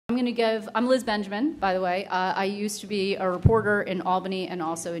I'm Liz Benjamin, by the way. I used to be a reporter in Albany and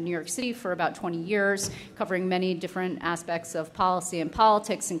also in New York City for about 20 years, covering many different aspects of policy and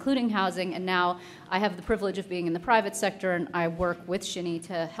politics, including housing, and now I have the privilege of being in the private sector, and I work with Shinny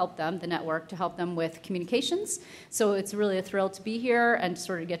to help them, the network, to help them with communications. So it's really a thrill to be here and to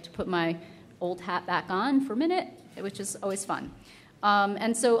sort of get to put my old hat back on for a minute, which is always fun.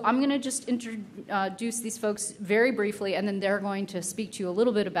 And so I'm going to just introduce these folks very briefly, and then they're going to speak to you a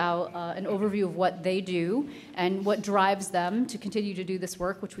little bit about an overview of what they do and what drives them to continue to do this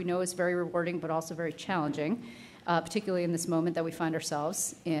work, which we know is very rewarding but also very challenging, particularly in this moment that we find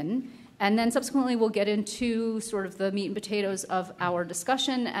ourselves in. And then subsequently we'll get into sort of the meat and potatoes of our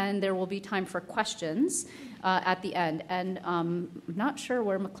discussion, and there will be time for questions at the end. And I'm not sure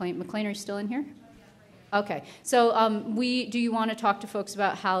where McLean, are you still in here? Okay, so do you want to talk to folks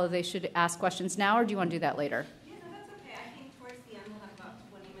about how they should ask questions now, or do you want to do that later? Yeah, no, that's okay. I think towards the end we'll have about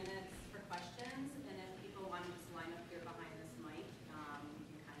 20 minutes for questions, and if people want to just line up here behind this mic,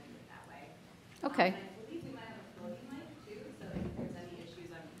 we can kind of do it that way. Okay. I believe we might have a floating mic too, so if there's any issues,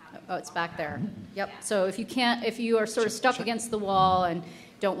 I'm happy to Oh, it's back there. Yep. Yeah. So if you are sort of stuck against the wall and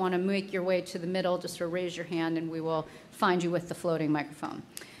don't want to make your way to the middle, just sort of raise your hand, and we will find you with the floating microphone.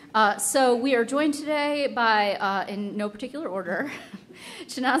 So we are joined today by, in no particular order,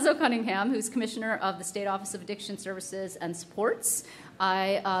 Chinazo Cunningham, who's Commissioner of the State Office of Addiction Services and Supports.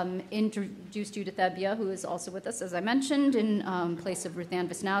 I introduced you to Thebia, who is also with us, as I mentioned, in place of RuthAnne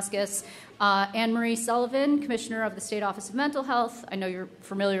Visnauskas. Anne-Marie Sullivan, Commissioner of the State Office of Mental Health. I know you're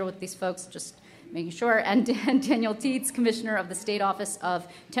familiar with these folks, just making sure. And Daniel Tietz, Commissioner of the State Office of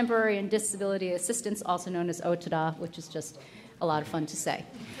Temporary and Disability Assistance, also known as OTDA, which is just a lot of fun to say.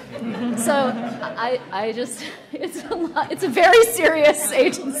 So I just, it's a very serious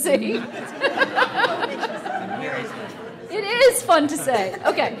agency. It is fun to say.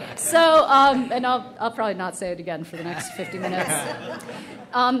 Okay, so, and I'll probably not say it again for the next 50 minutes.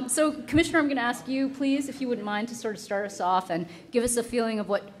 So, Commissioner, I'm going to ask you, please, if you wouldn't mind, to sort of start us off and give us a feeling of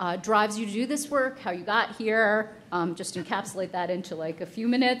what drives you to do this work, how you got here, just encapsulate that into like a few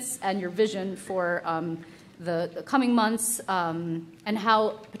minutes, and your vision for the coming months, and how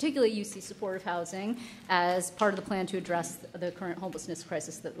particularly you see supportive housing as part of the plan to address the current homelessness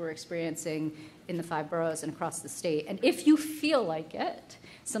crisis that we're experiencing in the 5 boroughs and across the state. And if you feel like it,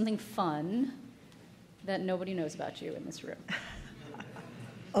 something fun that nobody knows about you in this room.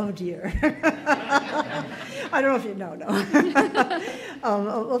 Oh, dear. I don't know if you know, no.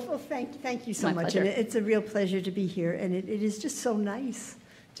 Well, thank you so My much. pleasure. And it's a real pleasure to be here, and it is just so nice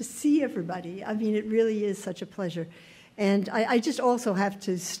to see everybody. I mean, it really is such a pleasure. And I just also have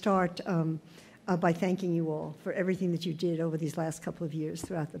to start by thanking you all for everything that you did over these last couple of years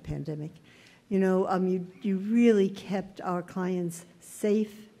throughout the pandemic. You know, you really kept our clients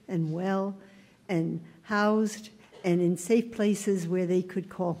safe and well and housed and in safe places where they could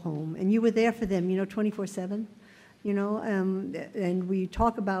call home. And you were there for them, 24/7, and we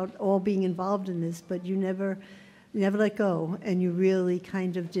talk about all being involved in this, but you never let go, and you really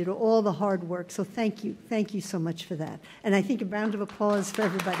kind of did all the hard work. So thank you so much for that. And I think a round of applause for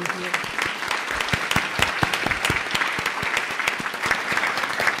everybody here.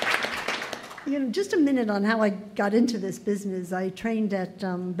 Just a minute on how I got into this business. I trained at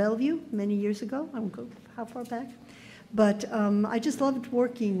Bellevue many years ago. I won't go how far back. But I just loved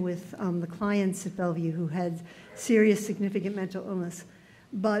working with the clients at Bellevue who had serious, significant mental illness.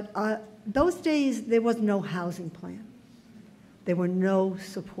 But those days, there was no housing plan. There were no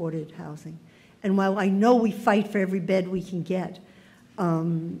supported housing. And while I know we fight for every bed we can get,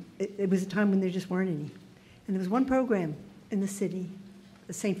 it was a time when there just weren't any. And there was one program in the city,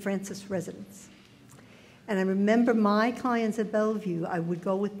 the St. Francis residence. And I remember my clients at Bellevue, I would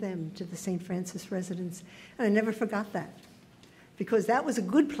go with them to the St. Francis residence, and I never forgot that, because that was a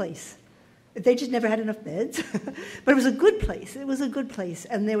good place. They just never had enough beds, but it was a good place. It was a good place,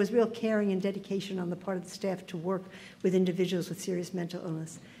 and there was real caring and dedication on the part of the staff to work with individuals with serious mental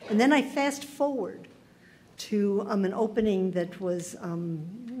illness. And then I fast forward to an opening that was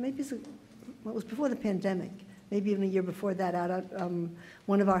it was before the pandemic, maybe even a year before that, out at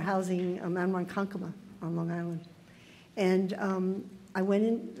one of our housing on Ronkonkoma on Long Island. And I went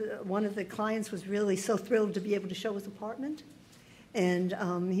in. One of the clients was really so thrilled to be able to show his apartment. And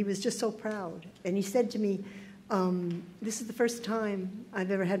he was just so proud. And he said to me, this is the first time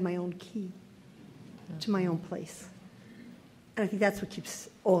I've ever had my own key to my own place. And I think that's what keeps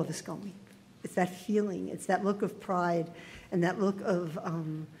all of us going. It's that feeling, it's that look of pride and that look of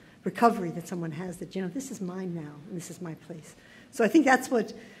recovery that someone has that, this is mine now and this is my place. So I think that's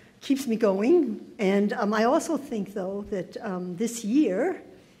what keeps me going. And I also think, though, that this year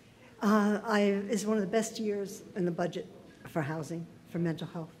Is one of the best years in the budget for housing, for mental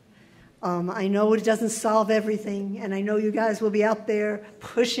health. I know it doesn't solve everything, and I know you guys will be out there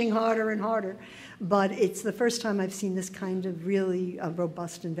pushing harder and harder, but it's the first time I've seen this kind of really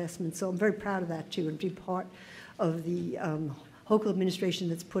robust investment. So I'm very proud of that, too, and to be part of the Hochul administration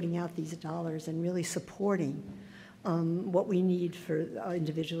that's putting out these dollars and really supporting what we need for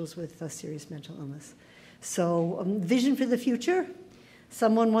individuals with serious mental illness. So vision for the future.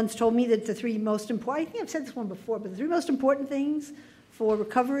 Someone once told me that the three most important, I think I've said this one before, but the three most important things for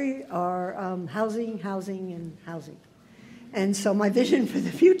recovery are housing, housing, and housing. And so my vision for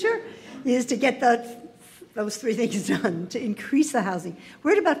the future is to get those three things done, to increase the housing.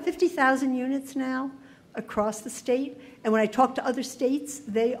 We're at about 50,000 units now across the state, and when I talk to other states,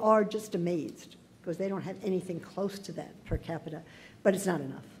 they are just amazed because they don't have anything close to that per capita, but it's not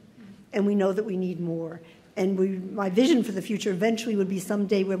enough. And we know that we need more. And my vision for the future eventually would be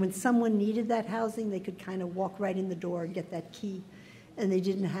someday where when someone needed that housing, they could kind of walk right in the door and get that key, and they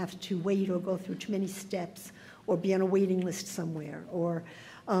didn't have to wait or go through too many steps or be on a waiting list somewhere.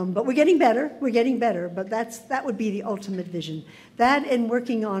 But we're getting better, but that would be the ultimate vision. That and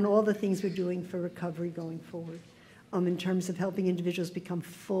working on all the things we're doing for recovery going forward in terms of helping individuals become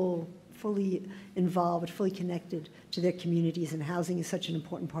fully involved, fully connected to their communities, and housing is such an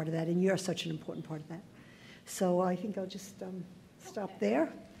important part of that, and you're such an important part of that. So I think I'll just stop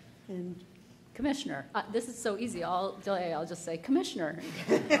there. And Commissioner, this is so easy. I'll just say Commissioner.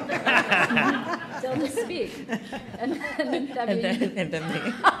 They'll just speak, and then Debbie. And then me.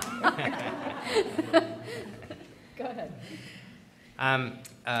 Go ahead.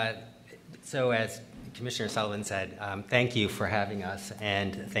 So as Commissioner Sullivan said, thank you for having us,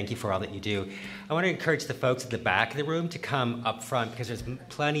 and thank you for all that you do. I want to encourage the folks at the back of the room to come up front because there's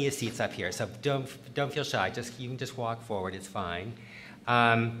plenty of seats up here. So don't feel shy. You can just walk forward. It's fine.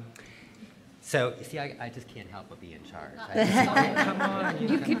 So you see, I just can't help but be in charge. Come on,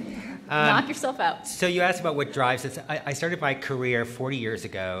 you can knock yourself out. So you asked about what drives this. I started my career 40 years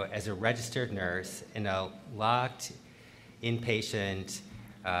ago as a registered nurse in a locked inpatient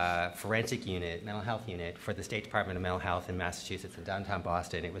forensic unit, mental health unit for the State Department of Mental Health in Massachusetts in downtown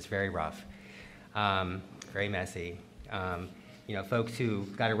Boston. It was very rough, very messy. Folks who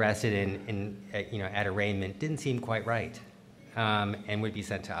got arrested at arraignment didn't seem quite right, and would be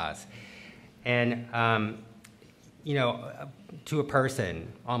sent to us. And to a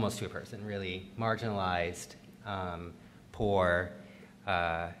person, almost to a person, really marginalized, poor,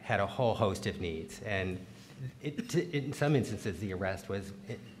 had a whole host of needs, and in some instances, the arrest was,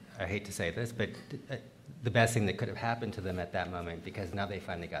 I hate to say this, but the best thing that could have happened to them at that moment because now they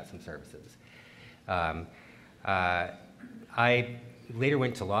finally got some services. I later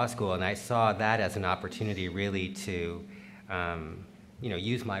went to law school, and I saw that as an opportunity really to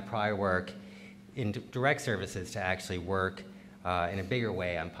use my prior work in direct services to actually work in a bigger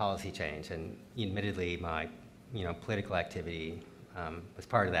way on policy change. And admittedly, my political activity was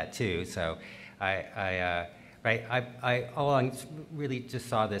part of that too. So I all along really just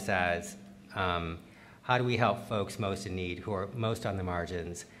saw this as how do we help folks most in need, who are most on the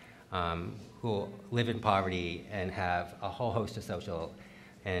margins, who live in poverty and have a whole host of social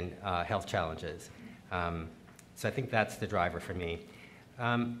and health challenges. So I think that's the driver for me.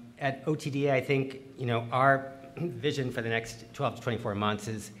 At OTDA, I think our vision for the next 12 to 24 months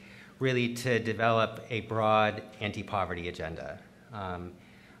is really to develop a broad anti-poverty agenda.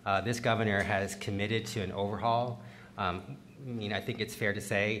 This governor has committed to an overhaul. I think it's fair to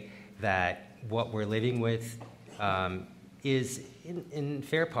say that what we're living with is, in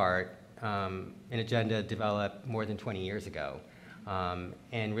fair part, an agenda developed more than 20 years ago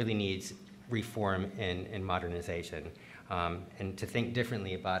and really needs reform and modernization, and to think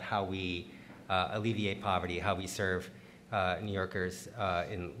differently about how we alleviate poverty, how we serve New Yorkers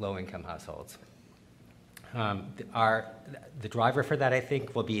in low-income households. The driver for that, I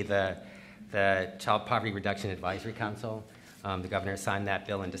think, will be the Child Poverty Reduction Advisory Council. The governor signed that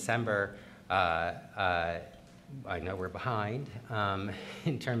bill in December. I know we're behind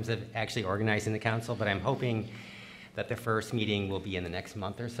in terms of actually organizing the council, but I'm hoping that the first meeting will be in the next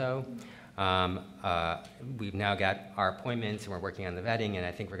month or so. We've now got our appointments, and we're working on the vetting, and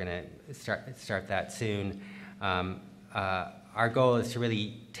I think we're going to start that soon. Our goal is to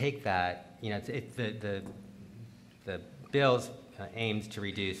really take that. The bill aims to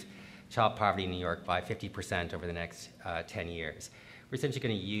reduce child poverty in New York by 50% over the next 10 years. We're essentially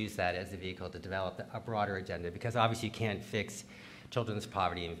going to use that as a vehicle to develop a broader agenda, because obviously you can't fix children's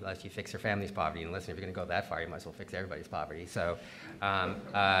poverty unless you fix your family's poverty. And listen, if you're going to go that far, you might as well fix everybody's poverty. So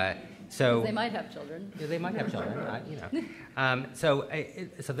They might have children. Yeah, they might have children, So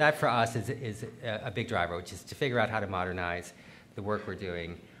that for us is a big driver, which is to figure out how to modernize the work we're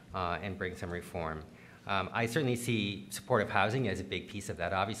doing and bring some reform. I certainly see supportive housing as a big piece of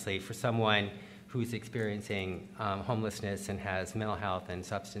that. Obviously, for someone who's experiencing homelessness and has mental health and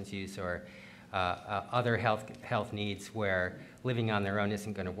substance use or other health needs where living on their own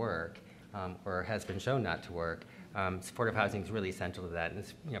isn't going to work or has been shown not to work, supportive housing is really essential to that, and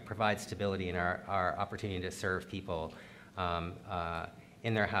it provides stability in our opportunity to serve people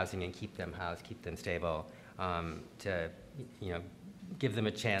in their housing and keep them housed, keep them stable, to give them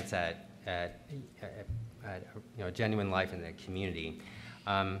a chance at a genuine life in the community.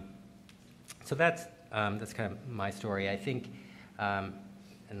 So that's kind of my story. I think,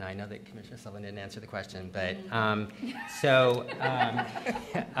 and I know that Commissioner Sullivan didn't answer the question, but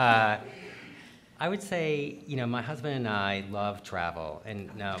I would say, my husband and I love travel,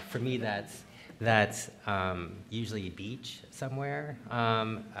 and now for me that's usually a beach somewhere.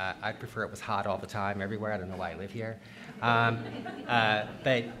 I'd prefer it was hot all the time, everywhere. I don't know why I live here,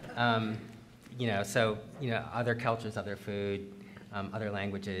 other cultures, other food, other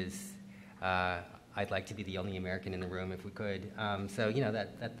languages. I'd like to be the only American in the room if we could. That's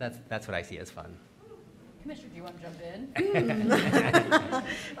what I see as fun. Commissioner, do you want to jump in?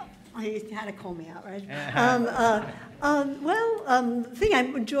 You had to call me out, right? The thing I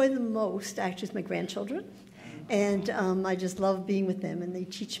enjoy the most actually is my grandchildren. And I just love being with them, and they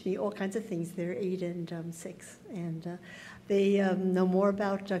teach me all kinds of things. They're 8 and 6, and they know more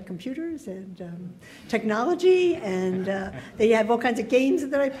about computers and technology, and they have all kinds of games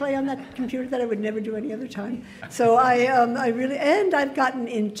that I play on that computer that I would never do any other time. So I really, and I've gotten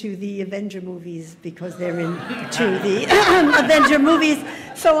into the Avenger movies because they're into the Avenger movies.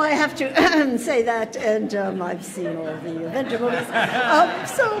 So I have to say that, and I've seen all the Avenger movies.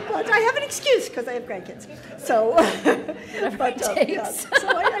 But I have an excuse because I have grandkids. So, so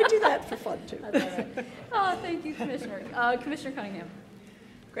I do that for fun too. Oh, thank you, Commissioner. Commissioner Cunningham.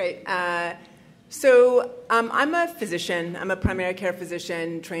 Great. I'm a physician. I'm a primary care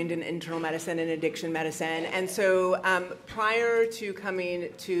physician trained in internal medicine and addiction medicine. And so prior to coming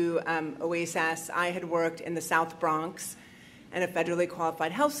to OASAS, I had worked in the South Bronx in a federally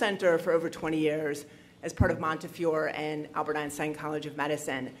qualified health center for over 20 years as part of Montefiore and Albert Einstein College of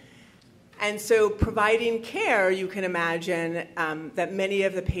Medicine. And so providing care, you can imagine that many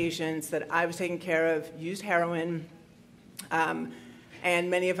of the patients that I was taking care of used heroin, and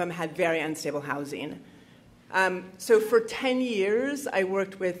many of them had very unstable housing. So for 10 years, I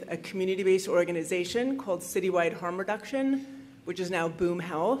worked with a community-based organization called Citywide Harm Reduction, which is now Boom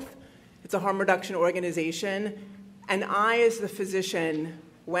Health. It's a harm reduction organization. And I, as the physician,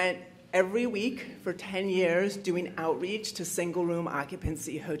 went every week for 10 years doing outreach to single-room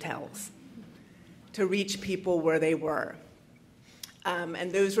occupancy hotels to reach people where they were.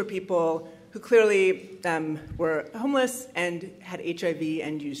 And those were people who clearly were homeless and had HIV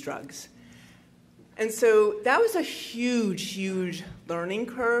and used drugs. And so that was a huge, huge learning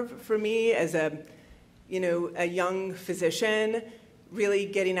curve for me as a young physician, really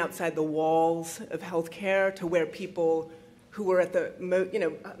getting outside the walls of healthcare to where people who were at the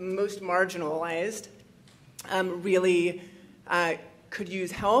most marginalized really could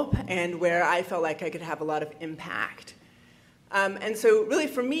use help, and where I felt like I could have a lot of impact. And so really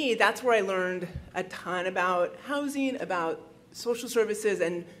for me, that's where I learned a ton about housing, about social services,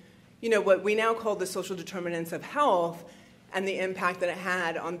 and what we now call the social determinants of health, and the impact that it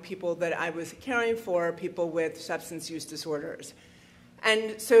had on people that I was caring for, people with substance use disorders.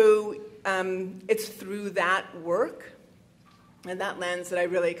 And so it's through that work and that lens that I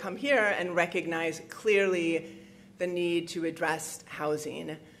really come here and recognize clearly the need to address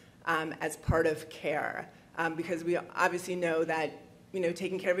housing as part of care. Because we obviously know that,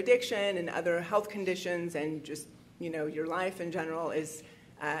 taking care of addiction and other health conditions and just, your life in general is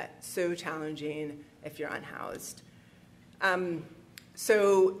so challenging if you're unhoused. I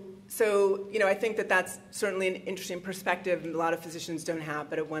think that that's certainly an interesting perspective and a lot of physicians don't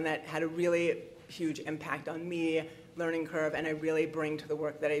have, but one that had a really huge impact on me, learning curve, and I really bring to the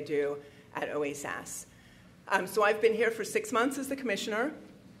work that I do at OASAS. So I've been here for 6 months as the commissioner.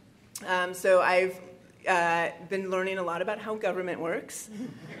 So I've been learning a lot about how government works.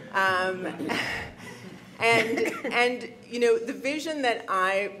 The vision that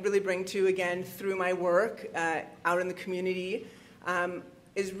I really bring to, again, through my work out in the community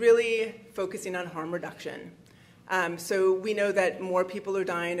is really focusing on harm reduction. So we know that more people are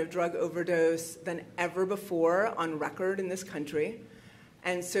dying of drug overdose than ever before on record in this country.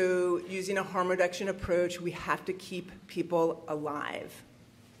 And so using a harm reduction approach, we have to keep people alive,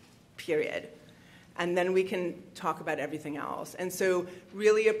 period. And then we can talk about everything else. And so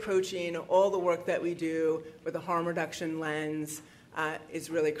really approaching all the work that we do with a harm reduction lens is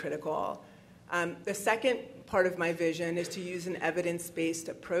really critical. The second part of my vision is to use an evidence-based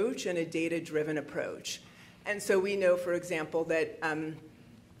approach and a data-driven approach. And so we know, for example, that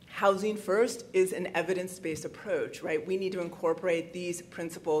housing first is an evidence-based approach, right? We need to incorporate these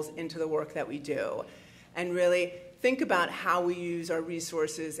principles into the work that we do and really think about how we use our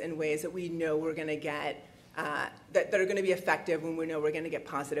resources in ways that we know we're going to get, that are going to be effective when we know we're going to get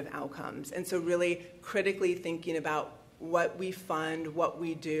positive outcomes. And so really critically thinking about what we fund, what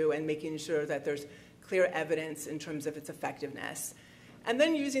we do, and making sure that there's clear evidence in terms of its effectiveness. And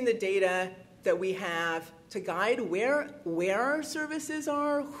then using the data that we have to guide where our services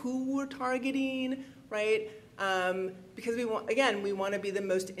are, who we're targeting, right? Because we want to be the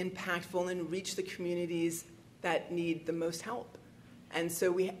most impactful and reach the communities that need the most help. And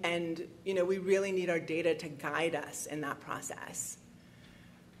so we really need our data to guide us in that process.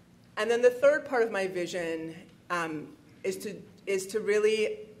 And then the third part of my vision is to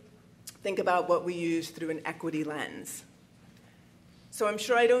really think about what we use through an equity lens. So I'm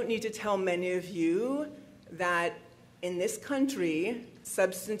sure I don't need to tell many of you that in this country,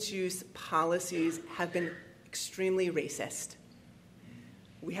 substance use policies have been extremely racist.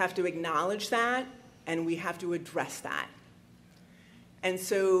 We have to acknowledge that, and we have to address that. And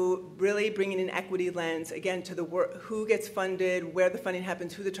so really bringing an equity lens, again, to the work, who gets funded, where the funding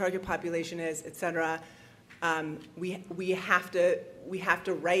happens, who the target population is, et cetera, we have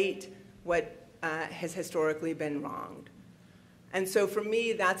to right what has historically been wronged. And so for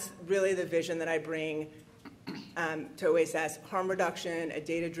me, that's really the vision that I bring to OASS: harm reduction, a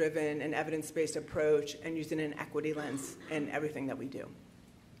data-driven and evidence-based approach, and using an equity lens in everything that we do.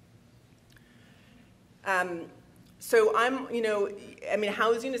 So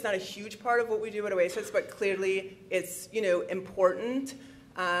housing is not a huge part of what we do at OASS, but clearly it's, important.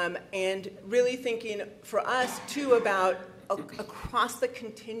 And really thinking for us, too, about across the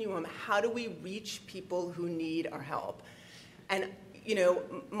continuum, how do we reach people who need our help? And,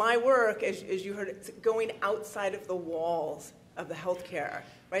 my work, as you heard, it's going outside of the walls of the healthcare,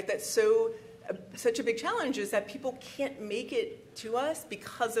 right? That's such a big challenge is that people can't make it to us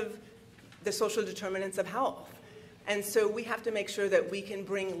because of the social determinants of health. And so we have to make sure that we can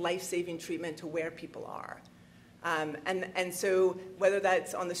bring life-saving treatment to where people are. And so whether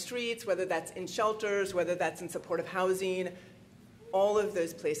that's on the streets, whether that's in shelters, whether that's in supportive housing, all of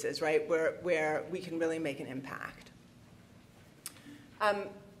those places, right, where we can really make an impact.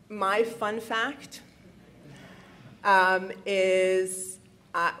 My fun fact is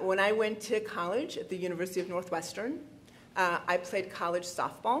when I went to college at the University of Northwestern, I played college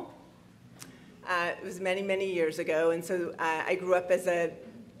softball. It was many, many years ago, and so I grew up as a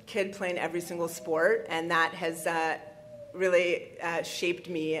kid playing every single sport, and that has really shaped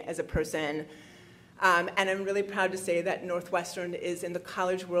me as a person. And I'm really proud to say that Northwestern is in the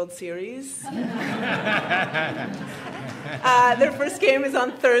College World Series. Their first game is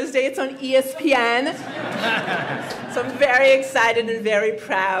on Thursday. It's on ESPN. So I'm very excited and very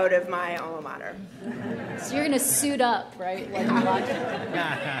proud of my alma mater. So you're going to suit up, right? Like you watch it.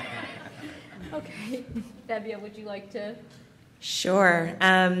 Okay. Fabia, would you like to? Sure.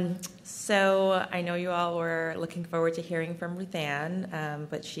 So I know you all were looking forward to hearing from RuthAnne,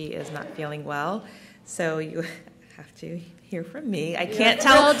 but she is not feeling well. So you have to hear from me. I can't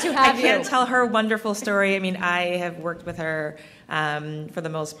tell her wonderful story. I mean, I have worked with her for the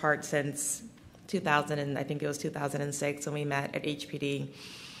most part since 2000, and I think it was 2006 when we met at HPD.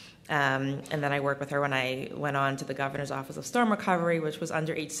 And then I worked with her when I went on to the Governor's Office of Storm Recovery, which was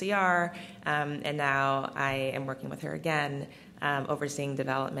under HCR, and now I am working with her again, overseeing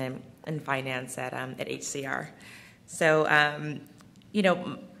development and finance at HCR. So,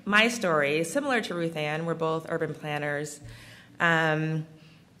 my story is similar to RuthAnne. We're both urban planners. I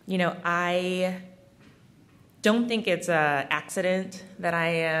don't think it's an accident that I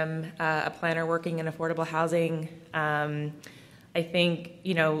am a planner working in affordable housing. I think,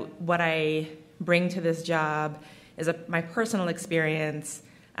 what I bring to this job is my personal experience,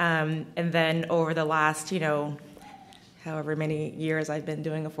 and then over the last, however many years I've been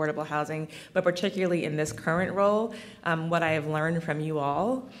doing affordable housing, but particularly in this current role, what I have learned from you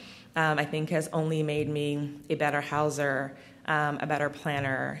all, I think has only made me a better houser, a better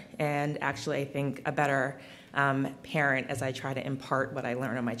planner, and actually I think a better parent as I try to impart what I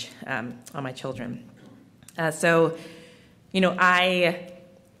learn on my children. I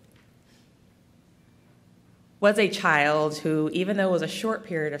was a child who, even though it was a short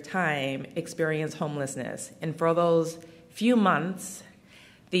period of time, experienced homelessness. And for those few months,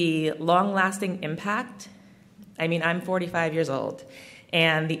 the long-lasting impact, I'm 45 years old,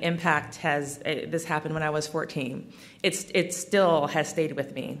 and the impact this happened when I was 14. It still has stayed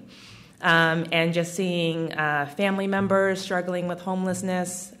with me. And just seeing family members struggling with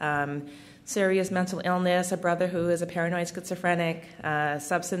homelessness, serious mental illness, a brother who is a paranoid schizophrenic,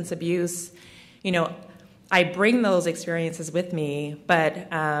 substance abuse, I bring those experiences with me, but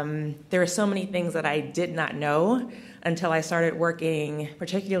there are so many things that I did not know until I started working,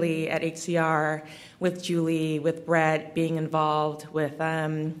 particularly at HCR, with Julie, with Brett, being involved with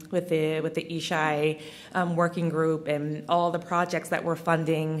the Ishai working group and all the projects that we're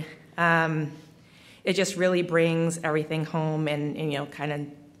funding. It just really brings everything home, and kind of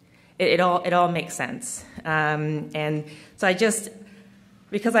it all makes sense. And so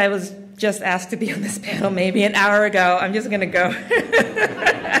because I was just asked to be on this panel maybe an hour ago, I'm just going to go.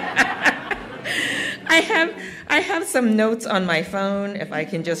 I have some notes on my phone. If I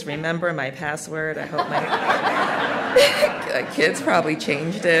can just remember my password, I hope my kids probably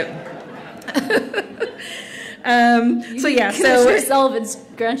changed it. Commissioner Sullivan's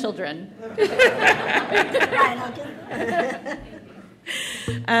grandchildren.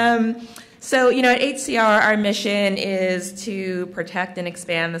 At HCR, our mission is to protect and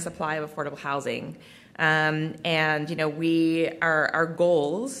expand the supply of affordable housing. Our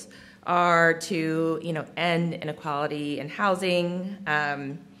goals are to, end inequality in housing,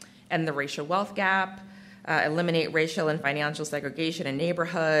 end the racial wealth gap, eliminate racial and financial segregation in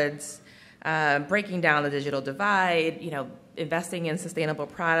neighborhoods, breaking down the digital divide, investing in sustainable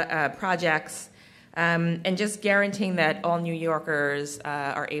projects, and just guaranteeing that all New Yorkers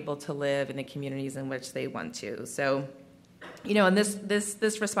are able to live in the communities in which they want to. So, and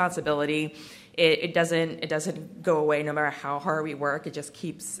this responsibility, it doesn't go away no matter how hard we work. It just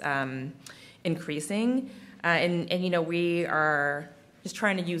keeps increasing, and we are just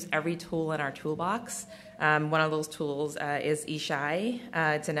trying to use every tool in our toolbox. One of those tools is Ishai.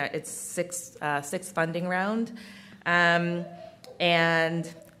 It's in its sixth funding round, and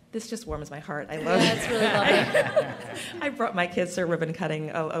this just warms my heart. I love it. Yeah, it's really lovely. I brought my kids to ribbon cutting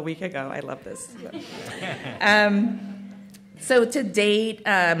a week ago. I love this. So to date,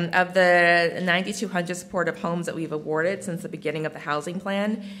 of the 9,200 supportive homes that we've awarded since the beginning of the housing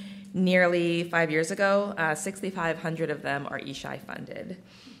plan, nearly 5 years ago, 6,500 of them are Ishai funded.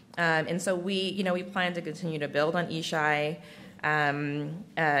 And so we plan to continue to build on Ishai. And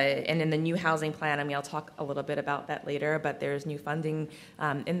in the new housing plan, I'll talk a little bit about that later, but there's new funding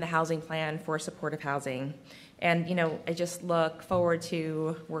in the housing plan for supportive housing. And, I just look forward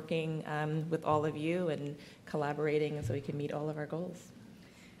to working with all of you and collaborating so we can meet all of our goals.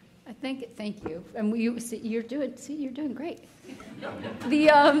 Thank you. And you're doing great.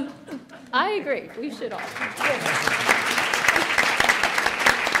 I agree. We should all.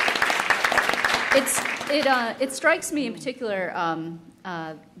 It strikes me in particular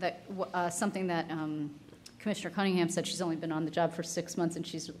that something that Commissioner Cunningham said. She's only been on the job for 6 months and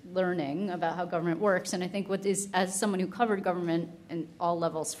she's learning about how government works. And I think as someone who covered government in all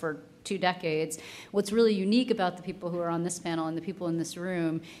levels for 2 decades, what's really unique about the people who are on this panel and the people in this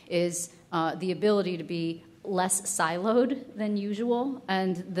room is the ability to be less siloed than usual,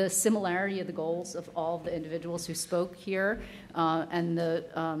 and the similarity of the goals of all the individuals who spoke here, and the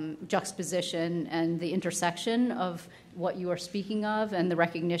juxtaposition and the intersection of what you are speaking of, and the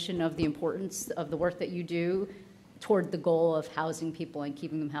recognition of the importance of the work that you do toward the goal of housing people and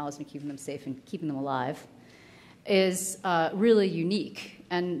keeping them housed and keeping them safe and keeping them alive is really unique.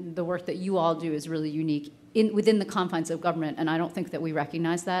 And the work that you all do is really unique within the confines of government, and I don't think that we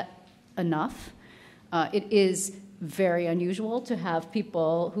recognize that enough. It is very unusual to have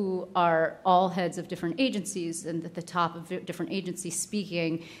people who are all heads of different agencies and at the top of different agencies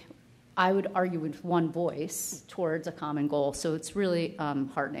speaking, I would argue, with one voice towards a common goal. So it's really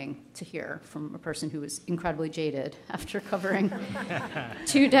heartening to hear from a person who is incredibly jaded after covering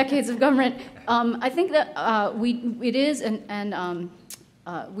 2 decades of government. I think that it is, and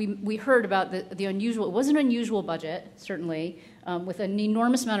we heard about the unusual. It was an unusual budget, certainly, with an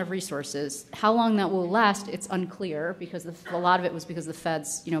enormous amount of resources. How long that will last, it's unclear, because a lot of it was because the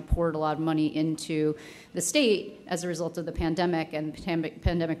feds, poured a lot of money into the state as a result of the pandemic and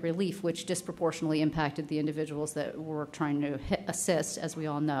pandemic relief, which disproportionately impacted the individuals that we're trying to assist, as we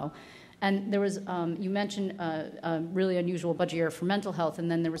all know. And there was, you mentioned a really unusual budget year for mental health, and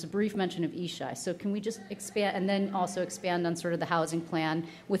then there was a brief mention of ESHI. So can we just expand, and then also expand on sort of the housing plan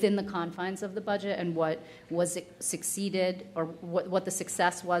within the confines of the budget and what was succeeded, or what the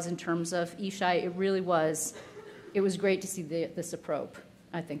success was in terms of ESHI? It was great to see this approach.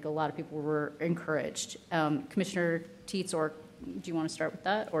 I think a lot of people were encouraged. Commissioner Tietz, or do you want to start with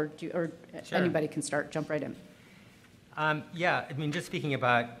that, or Sure. Anybody can jump right in? Yeah, I mean, just speaking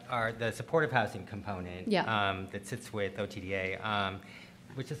about the supportive housing component that sits with OTDA,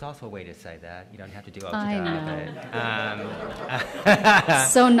 which is also a way to say that. You don't have to do OTDA. I know.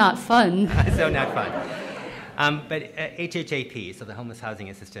 So not fun. So not fun. But HHAP, so the Homeless Housing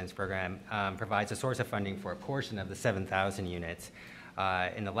Assistance Program, provides a source of funding for a portion of the 7,000 units.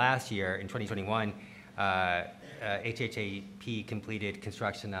 In the last year, in 2021, HHAP completed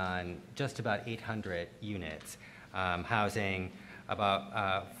construction on just about 800 units, housing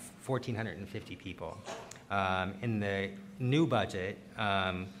about 1,450 people. In the new budget,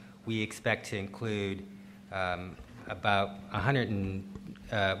 we expect to include about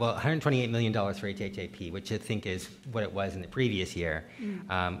 $128 million for HHAP, which I think is what it was in the previous year,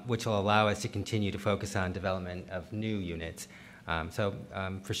 which will allow us to continue to focus on development of new units. So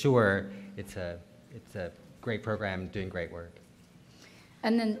for sure, it's a great program doing great work.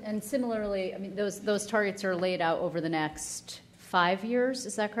 And similarly, I mean, those targets are laid out over the next 5 years.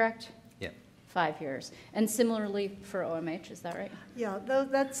 Is that correct? Yeah. 5 years. And similarly for OMH, is that right? Yeah,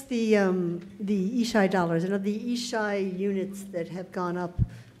 that's the ESHI dollars. And of the ESHI units that have gone up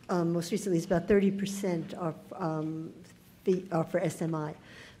most recently, it's about 30% are for SMI.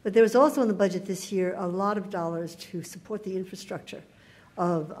 But there was also in the budget this year a lot of dollars to support the infrastructure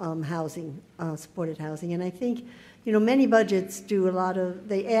of housing, supported housing. And I think, many budgets do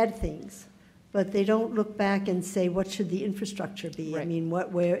they add things, but they don't look back and say, what should the infrastructure be? Right. I mean,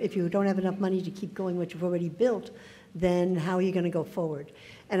 if you don't have enough money to keep going what you've already built, then how are you going to go forward?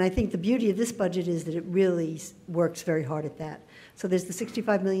 And I think the beauty of this budget is that it really works very hard at that. So there's the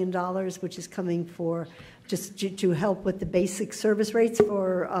 $65 million, which is coming for just to help with the basic service rates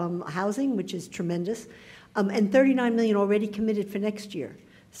for housing, which is tremendous, and $39 million already committed for next year,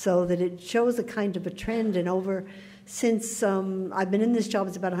 so that it shows a kind of a trend. And since I've been in this job,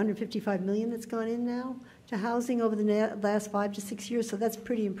 it's about $155 million that's gone in now to housing over the last 5 to 6 years, so that's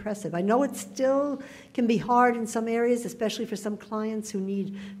pretty impressive. I know it still can be hard in some areas, especially for some clients who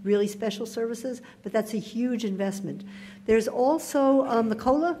need really special services, but that's a huge investment. There's also the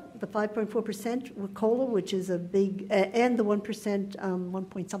COLA, the 5.4% COLA, which is a big, and the 1%,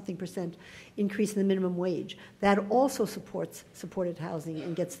 1-point-something% increase in the minimum wage. That also supports supported housing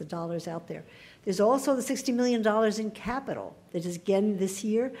and gets the dollars out there. There's also the $60 million in capital that is again this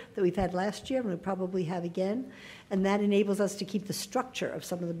year that we've had last year and we'll probably have again. And that enables us to keep the structure of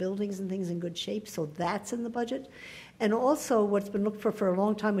some of the buildings and things in good shape. So that's in the budget. And also what's been looked for a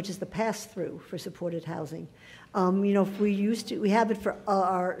long time, which is the pass-through for supported housing. If we have it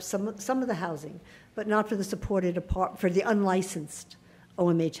for some of the housing, but not for the for the unlicensed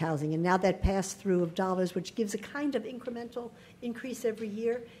OMH housing. And now that pass-through of dollars, which gives a kind of incremental increase every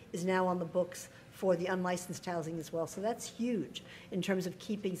year, is now on the books for the unlicensed housing as well. So that's huge in terms of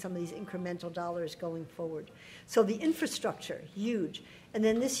keeping some of these incremental dollars going forward. So the infrastructure, huge. And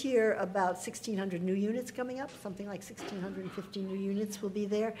then this year, about 1,600 new units coming up, something like 1,650 new units will be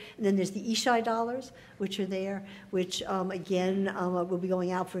there. And then there's the ESHI dollars, which are there, which, again, will be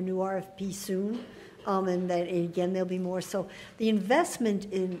going out for a new RFP soon. And then, again, there'll be more. So the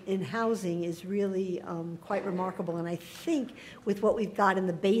investment in housing is really quite remarkable. And I think with what we've got in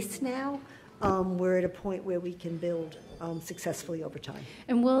the base now, we're at a point where we can build successfully over time.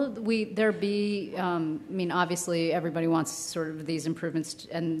 And will there be, obviously everybody wants sort of these improvements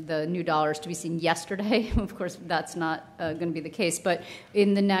and the new dollars to be seen yesterday. Of course, that's not going to be the case. But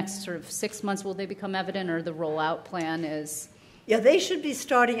in the next sort of 6 months, will they become evident, or the rollout plan is? Yeah, they should be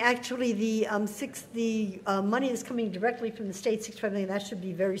starting. Actually, the money is coming directly from the state, $65 million. That should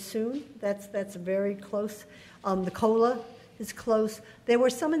be very soon. That's very close. The COLA is close. There were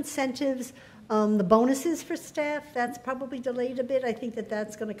some incentives. The bonuses for staff, that's probably delayed a bit. I think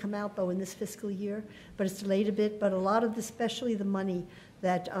that's going to come out, though, in this fiscal year, but it's delayed a bit. But a lot of, especially the money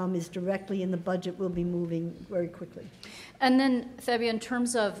that is directly in the budget, will be moving very quickly. And then, Fabia, in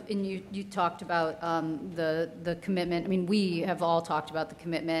terms of, and you talked about the commitment. We have all talked about the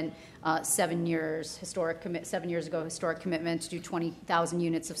commitment. 7 years, 7 years ago, historic commitment to do 20,000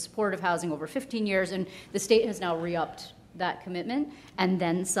 units of supportive housing over 15 years, and the state has now re-upped that commitment and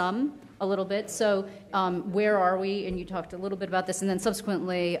then some. a little bit. So where are we? And you talked a little bit about this. And then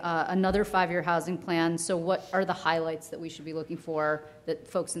subsequently, another 5-year housing plan. So what are the highlights that we should be looking for, that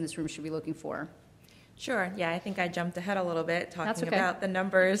folks in this room should be looking for? Sure. Yeah, I think I jumped ahead a little bit talking okay. about the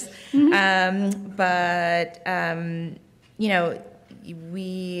numbers.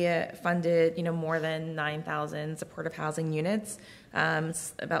 We funded, more than 9,000 supportive housing units.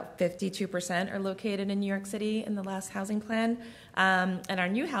 About 52% are located in New York City in the last housing plan. And our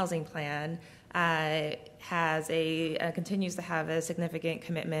new housing plan continues to have a significant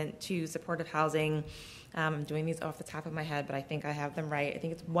commitment to supportive housing. I'm doing these off the top of my head, but I think I have them right. I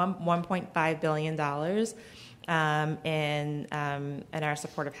think it's $1.5 billion in our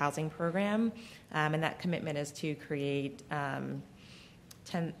supportive housing program. And that commitment is to create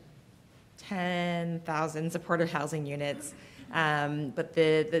 10,000 supportive housing units. But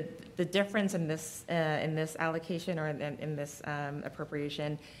the difference in this allocation or in this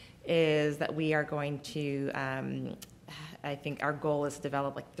appropriation is that we are going to, I think our goal is to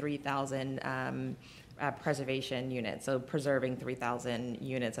develop like 3,000 preservation units, so preserving 3,000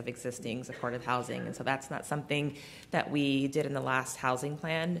 units of existing supportive housing. And so that's not something that we did in the last housing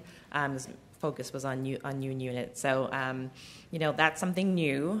plan. Focus was on new units. So, that's something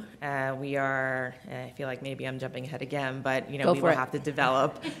new. I feel like maybe I'm jumping ahead again, but, we will have to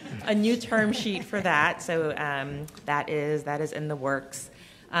develop a new term sheet for that. So that is in the works.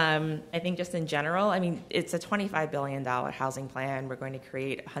 I think just in general, it's a $25 billion housing plan. We're going to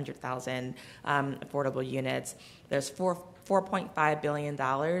create 100,000 affordable units. There's $4.5 billion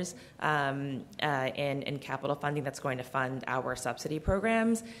in capital funding that's going to fund our subsidy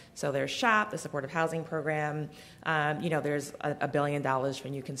programs. So there's SHOP, the supportive housing program. There's $1 billion for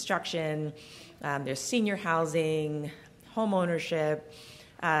new construction. There's senior housing, home ownership.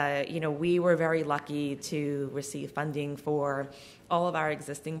 We were very lucky to receive funding for all of our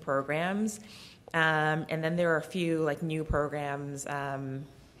existing programs. And then there are a few new programs,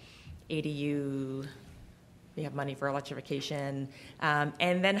 ADU, we have money for electrification,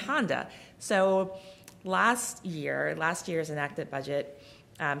 and then Honda. So last year's enacted budget,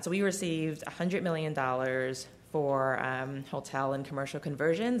 so we received $100 million for hotel and commercial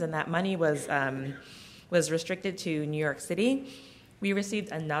conversions, and that money was restricted to New York City. We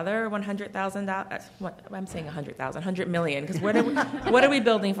received another $100,000. I'm saying $100 million, because what are we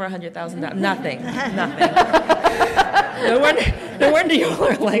building for $100,000? Nothing. No wonder you all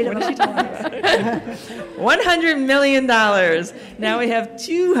are like, what is she talking about? $100 million. Now we have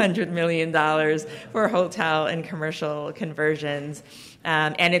 $200 million for hotel and commercial conversions.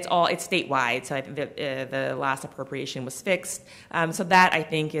 And it's statewide, so I think that the last appropriation was fixed. So that, I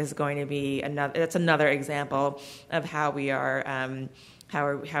think, is going to be another example of how we are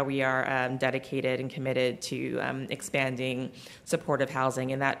dedicated and committed to expanding supportive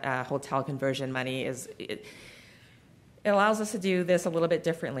housing. And that hotel conversion money it allows us to do this a little bit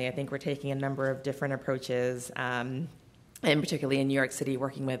differently. I think we're taking a number of different approaches. And particularly in New York City,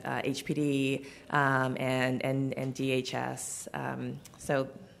 working with HPD and DHS. So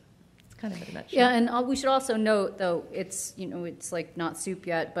it's kind of in a nutshell. Yeah, and we should also note, though, it's like not soup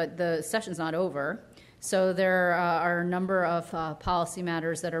yet, but the session's not over. So there are a number of policy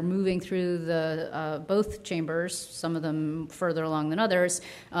matters that are moving through the both chambers, some of them further along than others.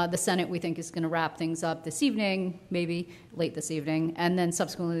 The Senate, we think, is going to wrap things up this evening, maybe late this evening, and then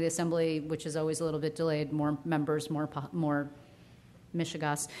subsequently the Assembly, which is always a little bit delayed, more members, more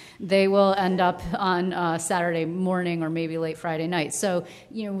Michigas, they will end up on Saturday morning or maybe late Friday night. So,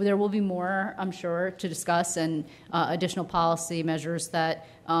 there will be more, I'm sure, to discuss, and additional policy measures that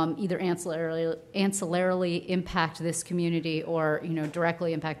either ancillarily impact this community or,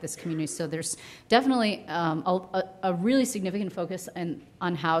 directly impact this community. So there's definitely a really significant focus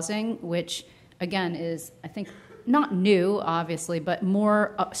on housing, which, again, is, I think, not new, obviously, but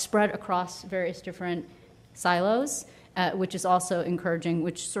more spread across various different silos. Which is also encouraging,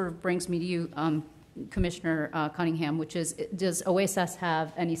 which sort of brings me to you, Commissioner Cunningham, which is, does OASAS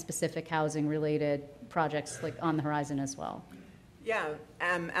have any specific housing-related projects on the horizon as well? Yeah,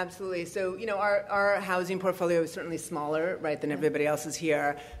 absolutely. So, our housing portfolio is certainly smaller, right, than everybody else's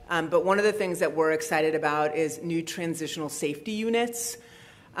here. But one of the things that we're excited about is new transitional safety units.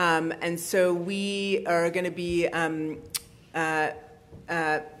 And so we are going to be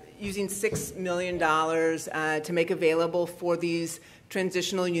using $6 million to make available for these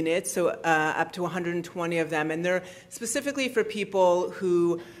transitional units, so up to 120 of them. And they're specifically for people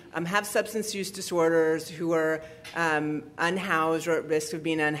who have substance use disorders, who are unhoused or at risk of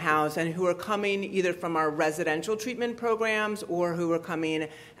being unhoused, and who are coming either from our residential treatment programs or who are coming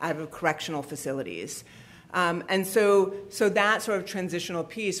out of correctional facilities. And so that sort of transitional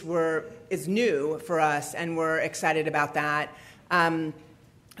piece is new for us, and we're excited about that.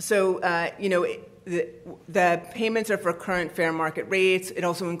 The payments are for current fair market rates. It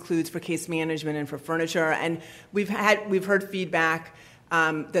also includes for case management and for furniture. And we've heard feedback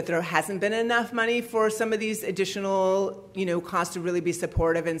that there hasn't been enough money for some of these additional, costs to really be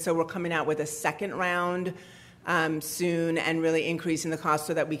supportive. And so we're coming out with a second round soon, and really increasing the cost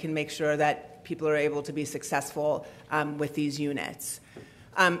so that we can make sure that people are able to be successful with these units.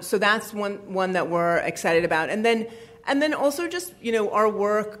 So that's one that we're excited about. And then also just, our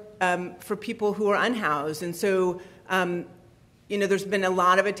work for people who are unhoused. And so, there's been a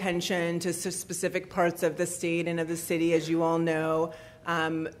lot of attention to specific parts of the state and of the city, as you all know,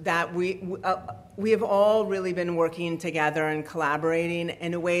 that we have all really been working together and collaborating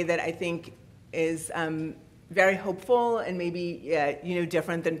in a way that I think is very hopeful and maybe,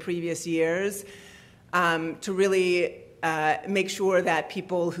 different than previous years, to really make sure that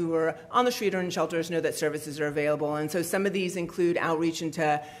people who are on the street or in shelters know that services are available. And so some of these include outreach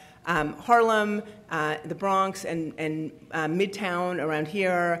into Harlem, the Bronx, and Midtown around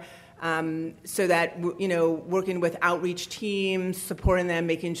here, so that, working with outreach teams, supporting them,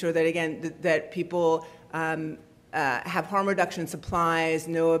 making sure that, again, that people have harm reduction supplies,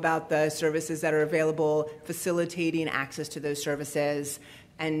 know about the services that are available, facilitating access to those services,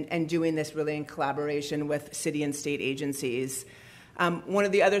 and doing this really in collaboration with city and state agencies. One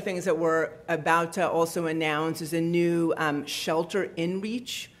of the other things that we're about to also announce is a new shelter in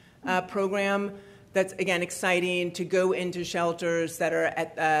reach program that's, again, exciting to go into shelters that are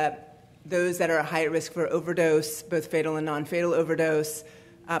at those that are at high risk for overdose, both fatal and non-fatal overdose,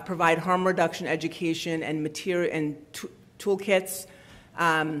 provide harm reduction education and material and toolkits,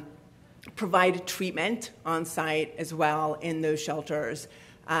 provide treatment on site as well in those shelters.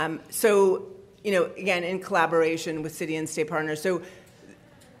 Again, in collaboration with city and state partners. So,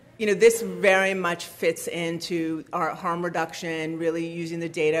 this very much fits into our harm reduction, really using the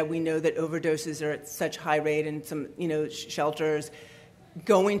data. We know that overdoses are at such high rate in some, shelters,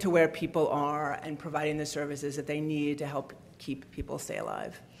 going to where people are and providing the services that they need to help keep people stay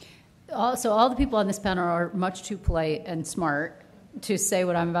alive. So all the people on this panel are much too polite and smart to say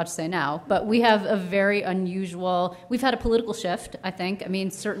what I'm about to say now, but we have a very unusual, we've had a political shift, I think. I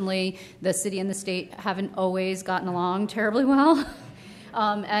mean, certainly the city and the state haven't always gotten along terribly well.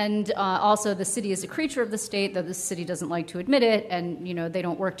 And also the city is a creature of the state, though the city doesn't like to admit it, and they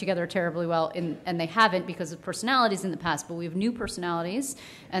don't work together terribly well, and they haven't because of personalities in the past, but we have new personalities,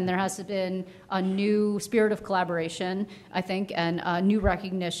 and there has been a new spirit of collaboration, I think, and a new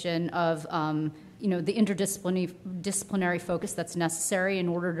recognition of the interdisciplinary focus that's necessary in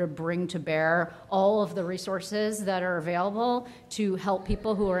order to bring to bear all of the resources that are available to help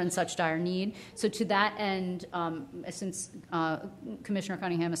people who are in such dire need. So to that end, since Commissioner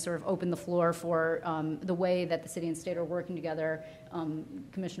Cunningham has sort of opened the floor for the way that the city and state are working together,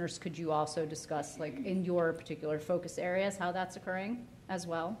 commissioners, could you also discuss, like, in your particular focus areas, how that's occurring as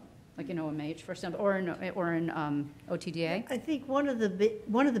well? Like in OMH, for example, or in OTDA? I think one of the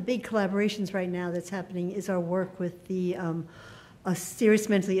big collaborations right now that's happening is our work with the serious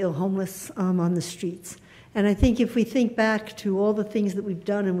mentally ill homeless on the streets. And I think if we think back to all the things that we've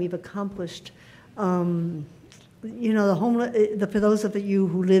done and we've accomplished, the homeless, for those of you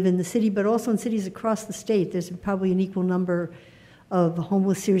who live in the city, but also in cities across the state, there's probably an equal number of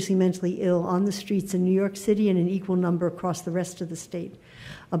homeless, seriously mentally ill on the streets in New York City, and an equal number across the rest of the state.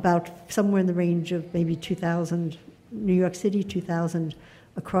 About somewhere in the range of maybe 2,000 New York City, 2,000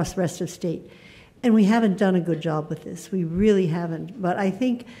 across the rest of the state. And we haven't done a good job with this. We really haven't. But I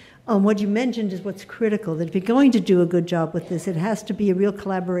think what you mentioned is what's critical, that if you're going to do a good job with this, it has to be a real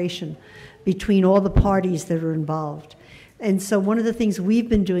collaboration between all the parties that are involved. And so one of the things we've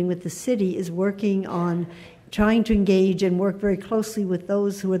been doing with the city is working on trying to engage and work very closely with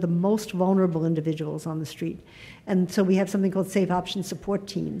those who are the most vulnerable individuals on the street. And so we have something called Safe Option Support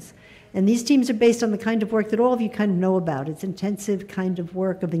Teams. And these teams are based on the kind of work that all of you kind of know about. It's intensive kind of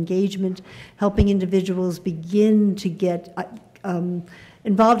work of engagement, helping individuals begin to get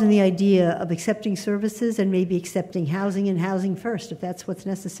involved in the idea of accepting services and maybe accepting housing, and housing first, if that's what's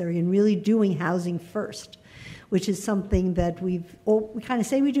necessary, and really doing housing first, which is something that we kind of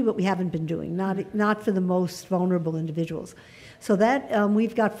say we do, but we haven't been doing, not for the most vulnerable individuals. So that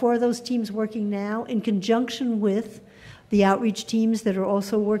we've got 4 of those teams working now in conjunction with the outreach teams that are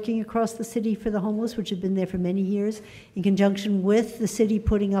also working across the city for the homeless, which have been there for many years, in conjunction with the city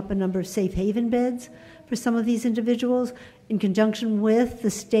putting up a number of safe haven beds for some of these individuals, in conjunction with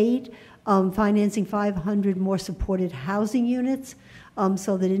the state financing 500 more supported housing units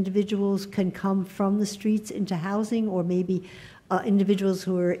so that individuals can come from the streets into housing, or maybe individuals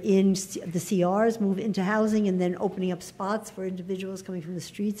who are in the CRs move into housing, and then opening up spots for individuals coming from the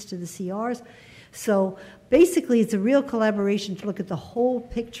streets to the CRs. So basically, it's a real collaboration to look at the whole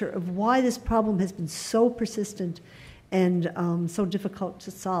picture of why this problem has been so persistent and so difficult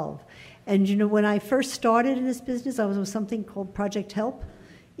to solve. And you know, when I first started in this business, I was with something called Project Help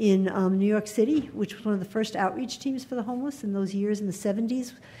in New York City, which was one of the first outreach teams for the homeless in those years in the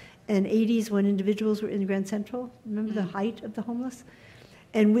 70s and 80s when individuals were in Grand Central. Remember the height of the homeless?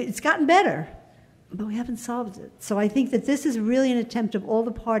 And it's gotten better, but we haven't solved it. So I think that this is really an attempt of all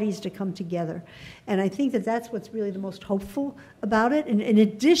the parties to come together. And I think that that's what's really the most hopeful about it, in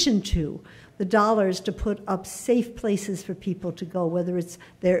addition to the dollars to put up safe places for people to go, whether it's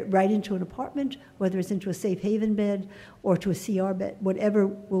there right into an apartment, whether it's into a safe haven bed, or to a CR bed, whatever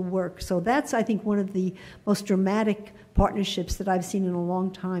will work. So that's, I think, one of the most dramatic partnerships that I've seen in a long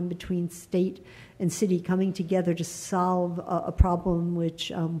time between state and city coming together to solve a problem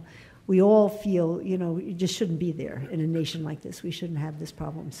which we all feel, you know, it just shouldn't be there in a nation like this. We shouldn't have this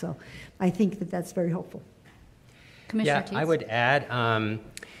problem. So I think that that's very hopeful. Commissioner Tietz? I would add,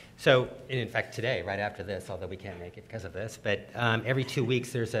 so in fact today, right after this, although we can't make it because of this, but every 2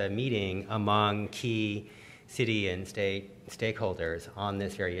 weeks there's a meeting among key city and state stakeholders on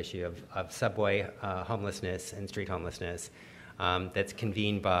this very issue of subway homelessness and street homelessness that's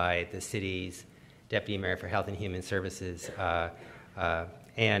convened by the city's Deputy Mayor for Health and Human Services,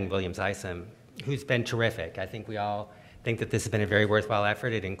 Ann Williams-Isom, who's been terrific. I think we all think that this has been a very worthwhile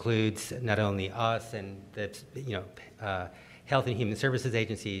effort. It includes not only us and the Health and Human Services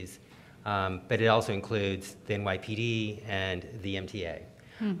agencies, but it also includes the NYPD and the MTA.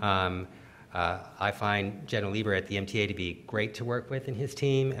 I find General Lieber at the MTA to be great to work with and his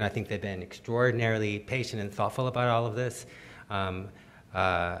team, and I think they've been extraordinarily patient and thoughtful about all of this.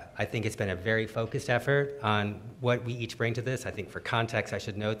 I think it's been a very focused effort on what we each bring to this. I think for context, I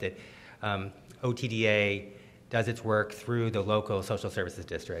should note that OTDA does its work through the local social services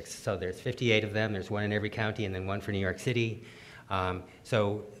districts. So there's 58 of them. There's one in every county and then one for New York City.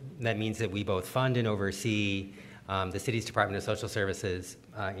 So that means that we both fund and oversee the city's Department of Social Services,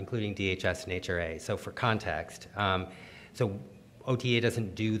 including DHS and HRA. So for context, so OTA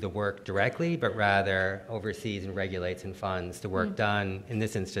doesn't do the work directly, but rather oversees and regulates and funds the work done, in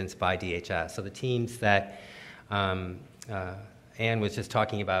this instance, by DHS. So the teams that Ann was just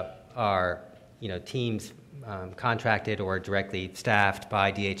talking about are, teams contracted or directly staffed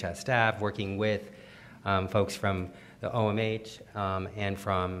by DHS staff, working with folks from the OMH and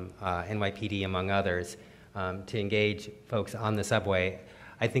from NYPD, among others, to engage folks on the subway.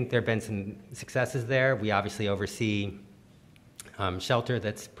 I think there have been some successes there. We obviously oversee shelter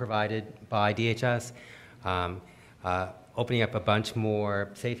that's provided by DHS, opening up a bunch more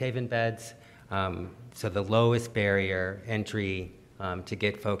safe haven beds, so the lowest barrier entry to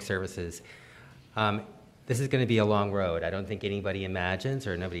get folks services. This is going to be a long road. I don't think anybody imagines,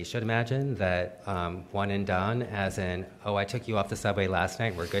 or nobody should imagine, that one and done, as in, oh, I took you off the subway last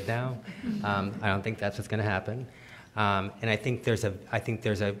night, we're good now. I don't think that's what's going to happen. And I think there's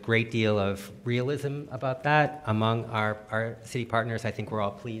a great deal of realism about that among our city partners. I think we're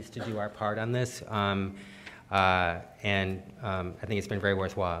all pleased to do our part on this, and I think it's been very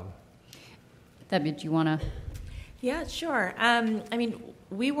worthwhile. Debbie, do you want to? Yeah, sure.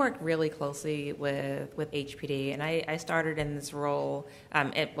 We work really closely with HPD, and I started in this role,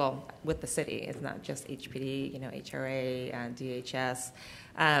 with the city. It's not just HPD, HRA and DHS.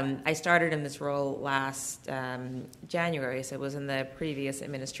 I started in this role last January, so it was in the previous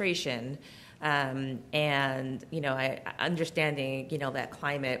administration. Understanding, that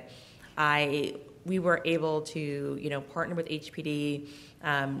climate, we were able to, partner with HPD.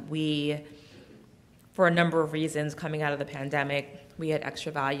 For a number of reasons coming out of the pandemic, we had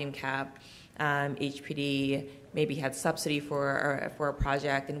extra volume cap. HPD maybe had subsidy for a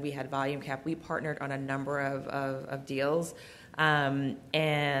project, and we had volume cap. We partnered on a number of deals. And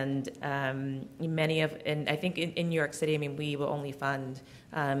I think in New York City, we will only fund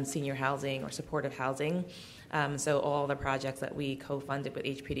senior housing or supportive housing. So all the projects that we co-funded with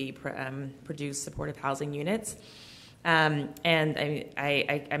HPD produce supportive housing units. And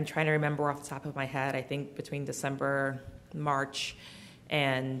I'm trying to remember off the top of my head, I think between December, March,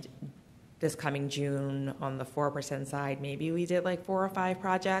 and this coming June on the 4% side, maybe we did like 4 or 5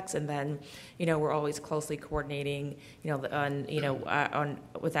 projects, and then, we're always closely coordinating, with our 9%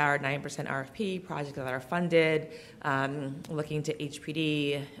 RFP projects that are funded, looking to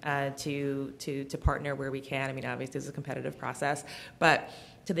HPD to partner where we can. Obviously, this is a competitive process, but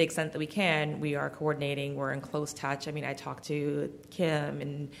to the extent that we can, we are coordinating. We're in close touch. I mean, I talk to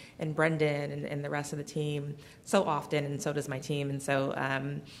Kim and Brendan and the rest of the team so often, and so does my team. And so,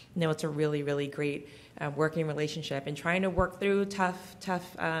 it's a really, really great working relationship and trying to work through tough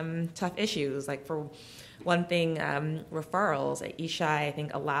issues. Like, for one thing, referrals. Ishai, I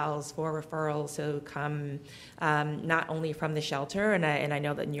think, allows for referrals to come not only from the shelter, and I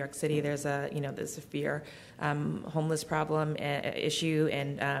know that in New York City there's a severe homeless problem issue,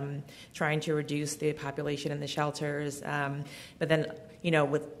 and trying to reduce the population in the shelters. But then,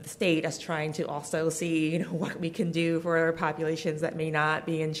 with the state, us trying to also see, what we can do for populations that may not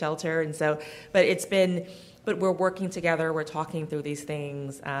be in shelter, and so, but we're working together. We're talking through these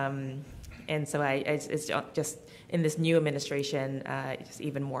things. And so it's just in this new administration, just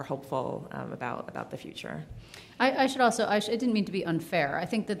even more hopeful about the future. I didn't mean to be unfair. I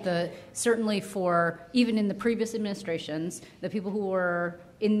think that certainly for, even in the previous administrations, the people who were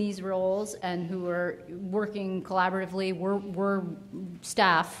in these roles and who were working collaboratively were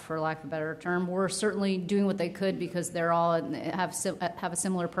staff, for lack of a better term, were certainly doing what they could because they're all have a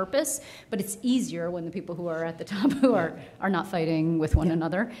similar purpose. But it's easier when the people who are at the top who are not fighting with one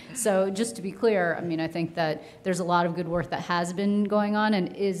another. So just to be clear, I mean, I think that there's a lot of good work that has been going on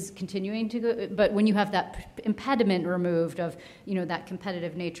and is continuing to go. But when you have that impediment removed of that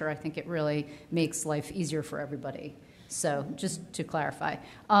competitive nature, I think it really makes life easier for everybody. So just to clarify.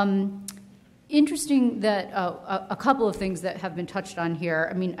 Interesting that a couple of things that have been touched on here.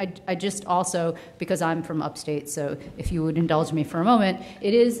 I mean, I just also, because I'm from upstate, so if you would indulge me for a moment,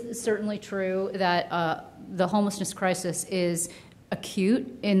 it is certainly true that the homelessness crisis is acute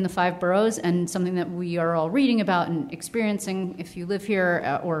in the 5 boroughs and something that we are all reading about and experiencing if you live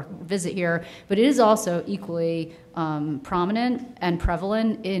here or visit here, but it is also equally prominent and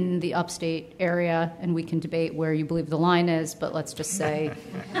prevalent in the upstate area, and we can debate where you believe the line is, but let's just say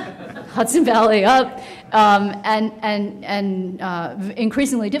Hudson Valley up, and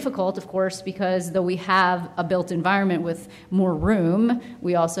increasingly difficult, of course, because though we have a built environment with more room,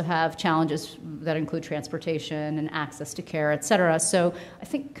 we also have challenges that include transportation and access to care, et cetera. So I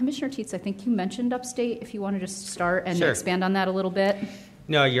think, Commissioner Tietz, I think you mentioned upstate, if you want to just start and expand on that a little bit.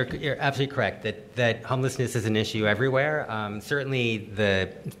 No, you're absolutely correct that homelessness is an issue everywhere. Certainly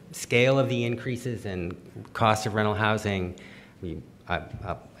the scale of the increases in cost of rental housing,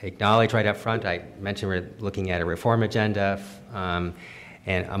 I'll acknowledge right up front, I mentioned we're looking at a reform agenda,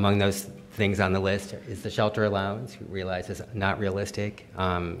 and among those things on the list is the shelter allowance. We realize it's not realistic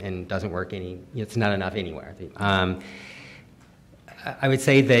and doesn't work it's not enough anywhere. I would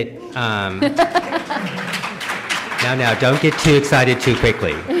say that... Now, don't get too excited too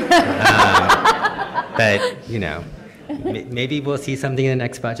quickly. But, maybe we'll see something in the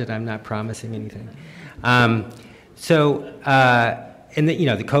next budget. I'm not promising anything. The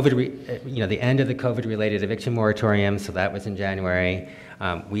COVID, the end of the COVID-related eviction moratorium, so that was in January.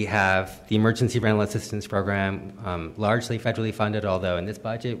 We have the emergency rental assistance program, largely federally funded, although in this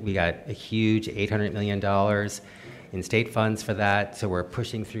budget we got a huge $800 million in state funds for that, so we're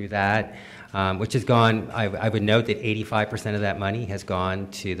pushing through that. Which has gone, I would note that 85% of that money has gone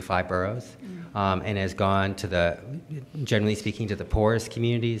to the 5 boroughs and has gone to generally speaking, to the poorest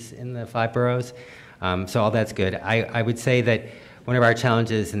communities in the 5 boroughs. So all that's good. I would say that one of our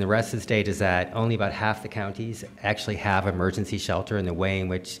challenges in the rest of the state is that only about half the counties actually have emergency shelter in the way in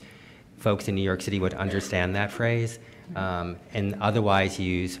which folks in New York City would understand that phrase, and otherwise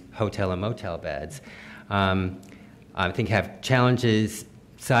use hotel and motel beds. I think have challenges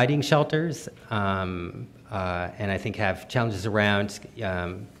citing shelters, and I think have challenges around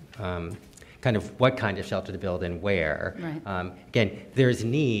kind of what kind of shelter to build and where. Right. Again, there's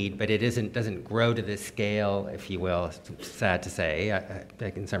need, but it doesn't grow to this scale, if you will, sad to say,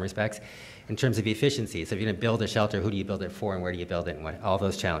 in some respects, in terms of efficiency. So if you're going to build a shelter, who do you build it for and where do you build it, and all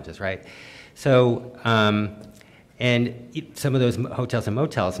those challenges, right? So, and some of those hotels and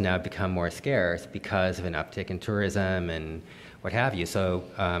motels now become more scarce because of an uptick in tourism and what have you. So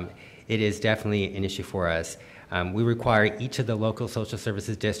it is definitely an issue for us. We require each of the local social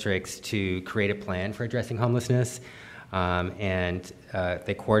services districts to create a plan for addressing homelessness, and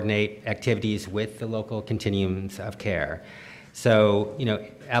they coordinate activities with the local continuums of care. So,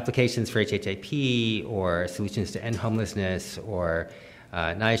 applications for HHAP or solutions to end homelessness or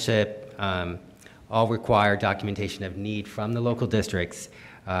NYSHIP all require documentation of need from the local districts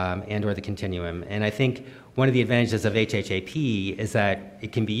and or the continuum. And I think one of the advantages of HHAP is that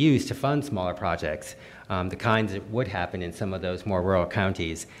it can be used to fund smaller projects, the kinds that would happen in some of those more rural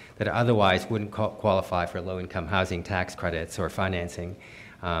counties that otherwise wouldn't qualify for low-income housing tax credits or financing.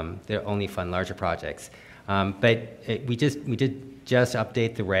 They only fund larger projects. We did just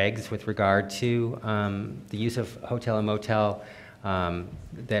update the regs with regard to the use of hotel and motel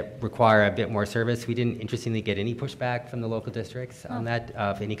that require a bit more service. We didn't, interestingly, get any pushback from the local districts on that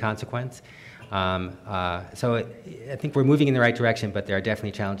of any consequence. So I think we're moving in the right direction, but there are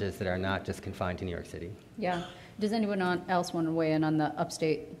definitely challenges that are not just confined to New York City. Yeah. Does anyone else want to weigh in on the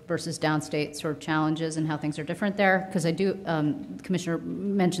upstate versus downstate sort of challenges and how things are different there? Because I do, Commissioner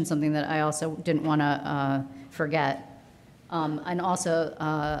mentioned something that I also didn't want to forget. And also,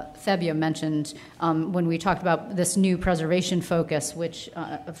 Thebia mentioned when we talked about this new preservation focus, which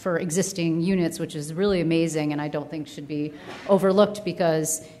for existing units, which is really amazing and I don't think should be overlooked,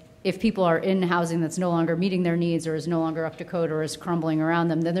 because if people are in housing that's no longer meeting their needs or is no longer up to code or is crumbling around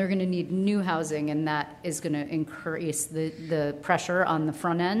them, then they're going to need new housing, and that is going to increase the pressure on the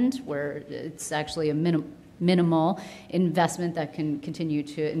front end, where it's actually a minimal investment that can continue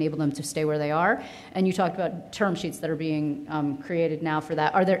to enable them to stay where they are. And you talked about term sheets that are being created now for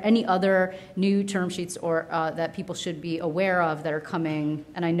that. Are there any other new term sheets or that people should be aware of that are coming?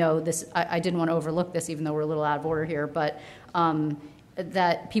 And I know this, I didn't want to overlook this, even though we're a little out of order here, but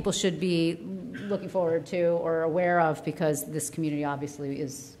that people should be looking forward to or aware of, because this community obviously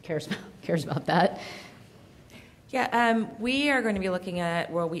cares about that. Yeah, we are going to be looking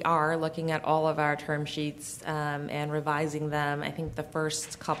at, we are looking at all of our term sheets and revising them. I think the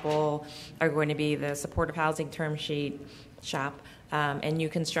first couple are going to be the supportive housing term sheet, SHOP, and new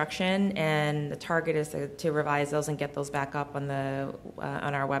construction, and the target is to revise those and get those back up on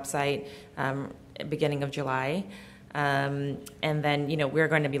our website beginning of July. And then, we're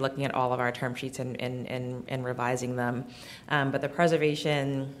going to be looking at all of our term sheets and revising them. But the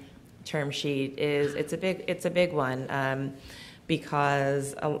preservation term sheet it's a big one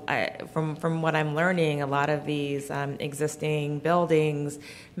because from what I'm learning, a lot of these existing buildings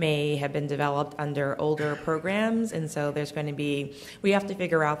may have been developed under older programs, and so we have to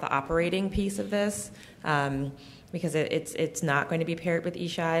figure out the operating piece of this. Because it's not going to be paired with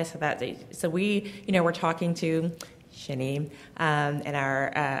ESHI, so we're talking to Shinny and our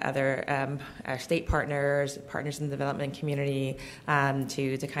other our state partners in the development community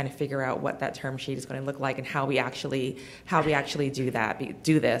to kind of figure out what that term sheet is going to look like and how we actually do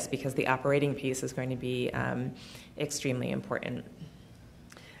this, because the operating piece is going to be extremely important.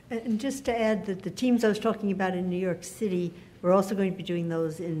 And just to add that the teams I was talking about in New York City, we're also going to be doing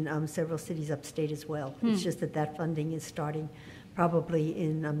those in several cities upstate as well. It's just that funding is starting probably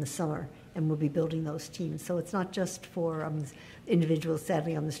in the summer, and we'll be building those teams. So it's not just for individuals,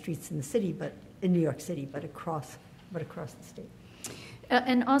 sadly, on the streets in the city, but in New York City, but across the state.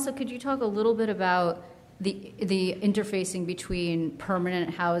 And also, could you talk a little bit about the interfacing between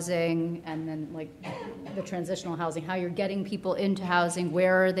permanent housing and then like the transitional housing, how you're getting people into housing,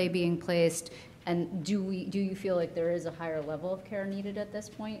 where are they being placed, and do you feel like there is a higher level of care needed at this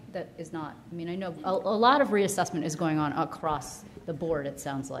point that is not? I mean, I know a lot of reassessment is going on across the board, it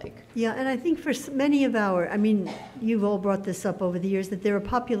sounds like. Yeah, and I think for many of you've all brought this up over the years, that there are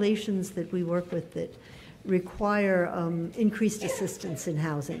populations that we work with that require increased assistance in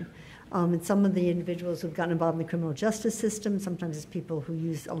housing. And some of the individuals who've gotten involved in the criminal justice system, sometimes it's people who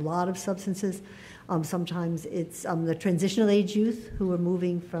use a lot of substances. Sometimes it's the transitional age youth who are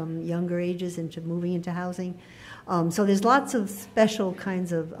moving from younger ages moving into housing. So there's lots of special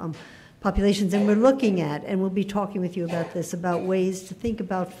kinds of populations, and we're looking at, and we'll be talking with you about this, about ways to think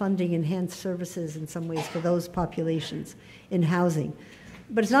about funding enhanced services in some ways for those populations in housing.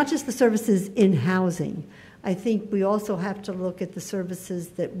 But it's not just the services in housing. I think we also have to look at the services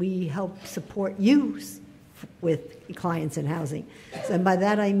that we help support you with clients in housing. And by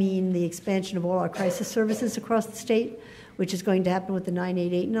that I mean the expansion of all our crisis services across the state, which is going to happen with the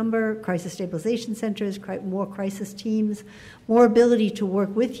 988 number, crisis stabilization centers, more crisis teams, more ability to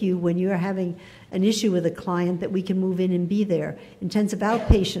work with you when you're having an issue with a client, that we can move in and be there. Intensive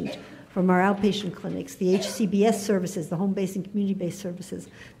outpatient from our outpatient clinics, the HCBS services, the home-based and community-based services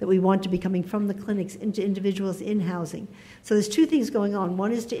that we want to be coming from the clinics into individuals in housing. So there's two things going on.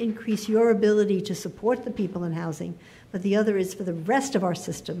 One is to increase your ability to support the people in housing, but the other is for the rest of our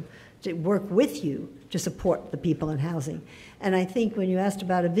system to work with you to support the people in housing. And I think when you asked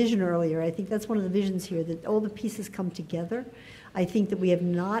about a vision earlier, I think that's one of the visions here, that all the pieces come together. I think that we have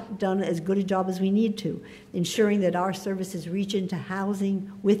not done as good a job as we need to, ensuring that our services reach into housing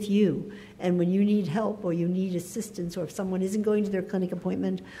with you. And when you need help or you need assistance, or if someone isn't going to their clinic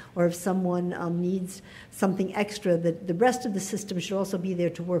appointment, or if someone needs something extra, that the rest of the system should also be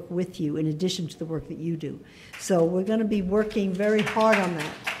there to work with you in addition to the work that you do. So we're going to be working very hard on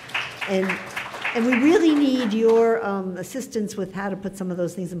that. And And we really need your assistance with how to put some of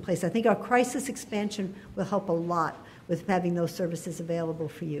those things in place. I think our crisis expansion will help a lot with having those services available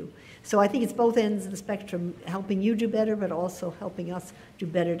for you. So I think it's both ends of the spectrum, helping you do better, but also helping us do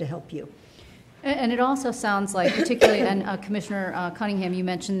better to help you. And it also sounds like, particularly, and Commissioner Cunningham, you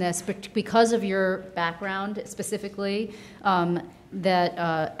mentioned this, but because of your background specifically,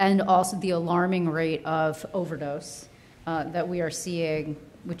 that and also the alarming rate of overdose that we are seeing,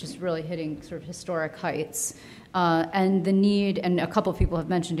 which is really hitting sort of historic heights, and the need, and a couple of people have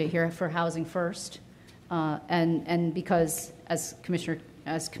mentioned it here, for housing first, and because as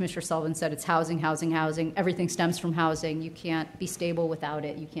Commissioner Sullivan said, it's housing, housing, housing. Everything stems from housing. You can't be stable without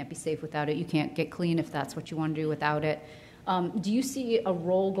it. You can't be safe without it. You can't get clean if that's what you want to do without it. Do you see a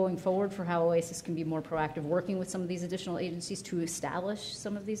role going forward for how OASIS can be more proactive, working with some of these additional agencies to establish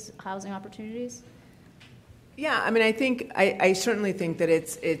some of these housing opportunities? Yeah, I mean, I certainly think that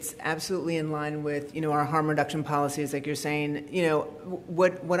it's absolutely in line with, our harm reduction policies, like you're saying.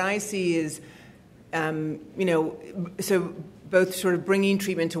 What I see is, so both sort of bringing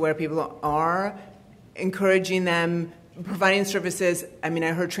treatment to where people are, encouraging them, providing services. I mean,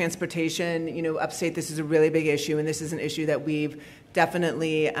 I heard transportation, upstate, this is a really big issue, and this is an issue that we've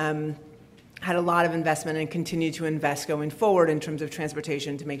definitely had a lot of investment and continue to invest going forward in terms of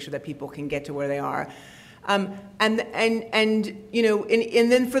transportation to make sure that people can get to where they are. And then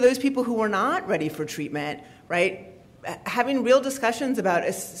for those people who are not ready for treatment, right, having real discussions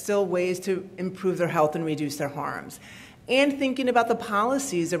about still ways to improve their health and reduce their harms. And thinking about the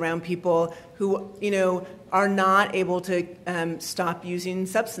policies around people who, are not able to stop using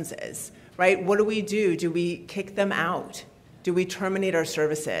substances, right? What do? Do we kick them out? Do we terminate our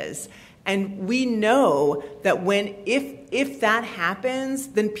services? And we know that if that happens,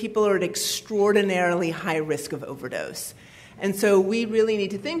 then people are at extraordinarily high risk of overdose. And so we really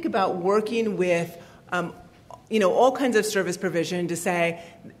need to think about working with, all kinds of service provision to say,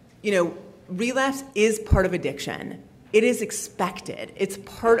 relapse is part of addiction. It is expected. It's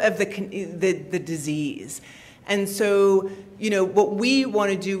part of the disease. And so, what we want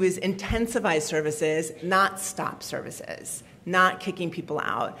to do is intensify services, not stop services, not kicking people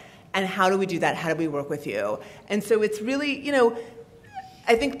out. And how do we do that? How do we work with you? And so it's really,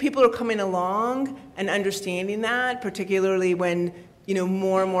 I think people are coming along and understanding that, particularly when,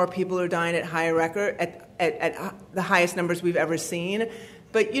 more and more people are dying at at the highest numbers we've ever seen.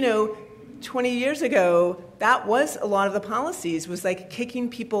 But, 20 years ago, that was a lot of the policies, was like kicking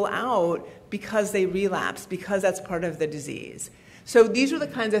people out because they relapse, because that's part of the disease. So these are the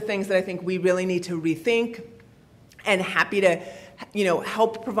kinds of things that I think we really need to rethink, and happy to,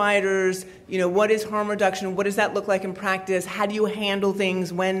 help providers, what is harm reduction? What does that look like in practice? How do you handle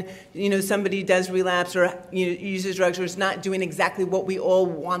things when, somebody does relapse or, uses drugs or is not doing exactly what we all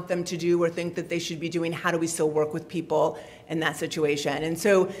want them to do or think that they should be doing? How do we still work with people in that situation? And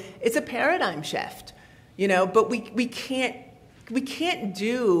so it's a paradigm shift, but we can't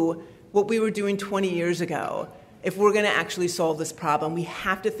do what we were doing 20 years ago if we're going to actually solve this problem. We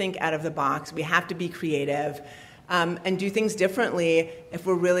have to think out of the box. We have to be creative. And do things differently if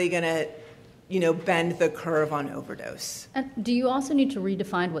we're really going to, bend the curve on overdose. And do you also need to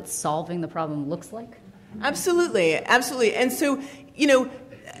redefine what solving the problem looks like? Absolutely, absolutely. And so,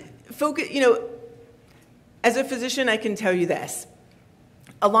 focus. As a physician, I can tell you this: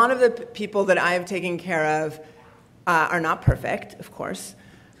 a lot of the people that I have taken care of are not perfect, of course,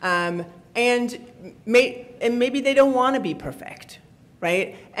 and maybe they don't want to be perfect.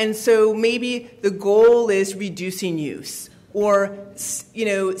 Right? And so maybe the goal is reducing use or,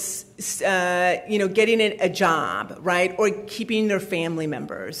 getting a job, right? Or keeping their family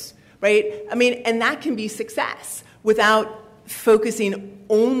members, right? I mean, and that can be success without focusing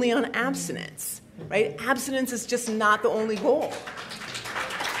only on abstinence, right? Abstinence is just not the only goal.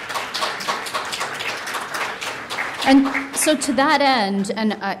 And so to that end,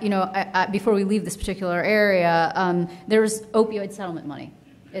 and before we leave this particular area, there's opioid settlement money.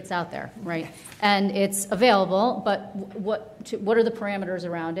 It's out there, right? And it's available, but what are the parameters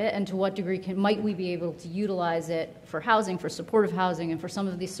around it, and to what degree might we be able to utilize it for housing, for supportive housing, and for some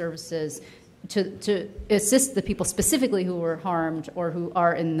of these services to assist the people specifically who were harmed or who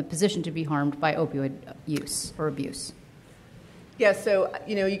are in the position to be harmed by opioid use or abuse? Yeah, so,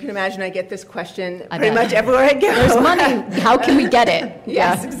 you can imagine I get this question pretty much everywhere I go. There's money. How can we get it?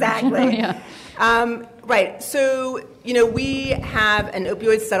 Yes, exactly. Yeah. Right. So, we have an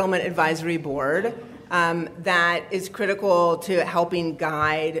opioid settlement advisory board that is critical to helping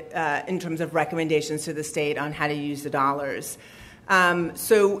guide in terms of recommendations to the state on how to use the dollars.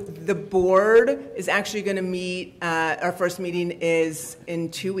 So the board is actually going to meet, our first meeting is in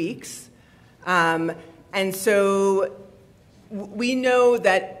 2 weeks. And so we know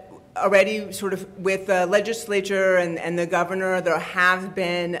that already sort of with the legislature and the governor, there have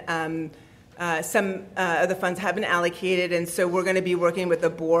been some of the funds have been allocated, and so we're going to be working with the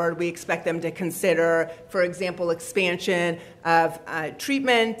board. We expect them to consider, for example, expansion of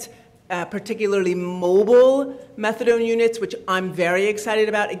treatment, particularly mobile methadone units, which I'm very excited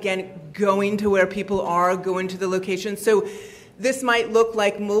about. Again, going to where people are, going to the location. So this might look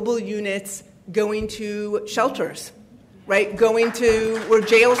like mobile units going to shelters, right? Going to where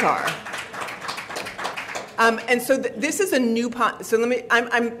jails are. And so this is a new,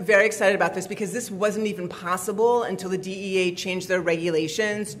 I'm very excited about this because this wasn't even possible until the DEA changed their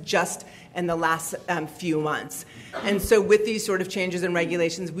regulations just in the last few months. And so with these sort of changes in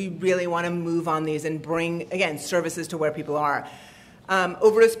regulations, we really want to move on these and bring, again, services to where people are.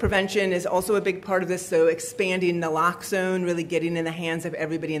 Overdose prevention is also a big part of this, so expanding naloxone, really getting in the hands of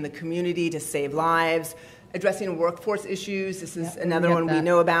everybody in the community to save lives. Addressing workforce issues, this is another one we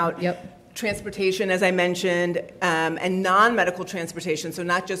know about. Yep. Transportation, as I mentioned, and non-medical transportation, so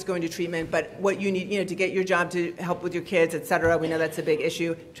not just going to treatment, but what you need, to get your job, to help with your kids, et cetera. We know that's a big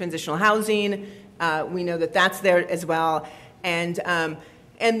issue. Transitional housing, we know that that's there as well. And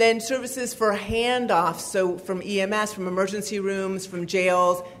then services for handoffs, so from EMS, from emergency rooms, from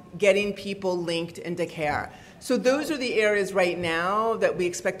jails, getting people linked into care. So those are the areas right now that we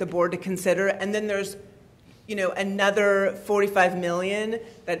expect the board to consider. And then there's another $45 million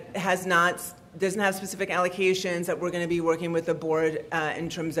that doesn't have specific allocations that we're going to be working with the board in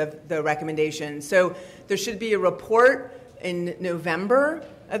terms of the recommendations. So there should be a report in November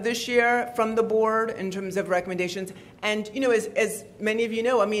of this year from the board in terms of recommendations. And, as many of you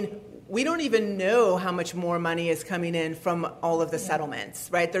know, we don't even know how much more money is coming in from all of the settlements,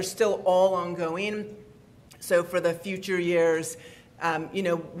 right? They're still all ongoing. So for the future years,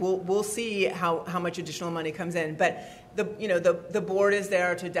 we'll see how much additional money comes in, but the board is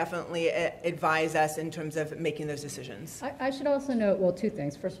there to definitely advise us in terms of making those decisions. I should also note, two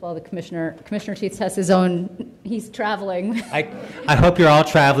things. First of all, Commissioner Tietz has his own. He's traveling. I hope you're all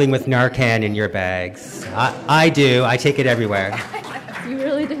traveling with Narcan in your bags. I do. I take it everywhere. You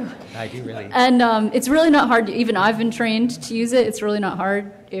really do. I do really. And it's really not hard. Even I've been trained to use it. It's really not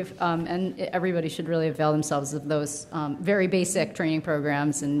hard. And everybody should really avail themselves of those very basic training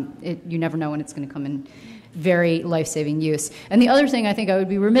programs. And you never know when it's going to come in very life-saving use. And the other thing, I think I would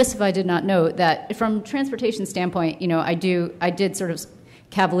be remiss if I did not note that from transportation standpoint, I did sort of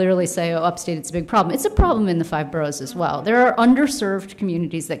cavalierly say, upstate, it's a big problem. It's a problem in the 5 boroughs as well. There are underserved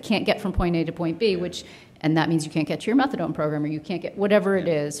communities that can't get from point A to point B, and that means you can't get to your methadone program, or you can't get whatever it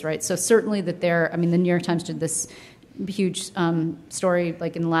is, right? So certainly that the New York Times did this huge story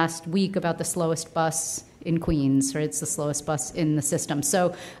like in the last week about the slowest bus in Queens, right? It's the slowest bus in the system.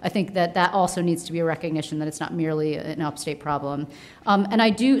 So I think that also needs to be a recognition that it's not merely an upstate problem.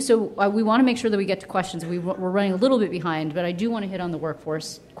 We want to make sure that we get to questions. We're running a little bit behind, but I do want to hit on the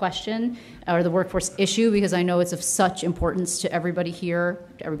workforce question or the workforce issue, because I know it's of such importance to everybody here,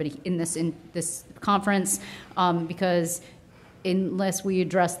 to everybody in this conference, because unless we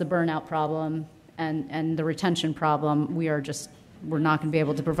address the burnout problem and the retention problem, we're not going to be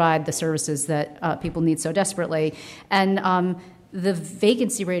able to provide the services that people need so desperately. And the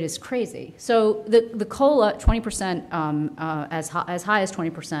vacancy rate is crazy. So the COLA, 20%, as high as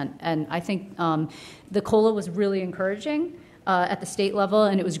 20%. And I think the COLA was really encouraging at the state level,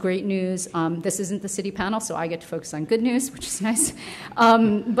 and it was great news. This isn't the city panel, so I get to focus on good news, which is nice.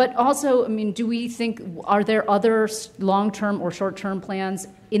 But also, do we think, are there other long-term or short-term plans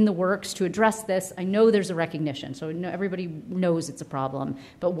in the works to address this? I know there's a recognition, so everybody knows it's a problem,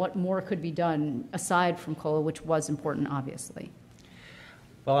 but what more could be done aside from COLA, which was important, obviously?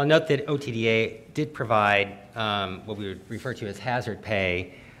 Well, I'll note that OTDA did provide what we would refer to as hazard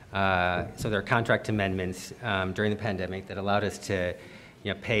pay. So there are contract amendments during the pandemic that allowed us to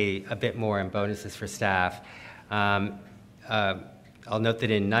pay a bit more in bonuses for staff. I'll note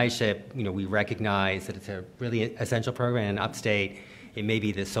that in NYSHIP, we recognize that it's a really essential program in upstate. It may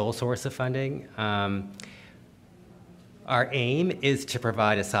be the sole source of funding. Our aim is to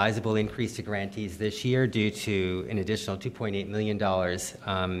provide a sizable increase to grantees this year due to an additional $2.8 million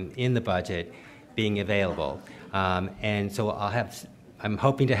in the budget being available. And so I'm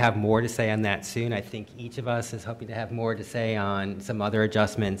hoping to have more to say on that soon. I think each of us is hoping to have more to say on some other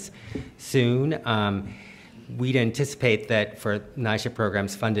adjustments soon. We'd anticipate that for NYSHIP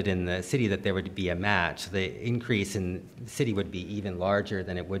programs funded in the city that there would be a match. The increase in the city would be even larger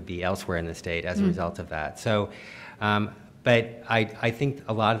than it would be elsewhere in the state as a result of that. So, but I think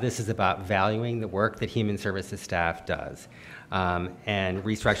a lot of this is about valuing the work that human services staff does. and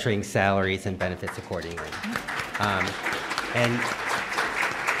restructuring salaries and benefits accordingly. And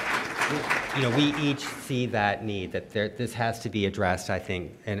we each see that need, that this has to be addressed, I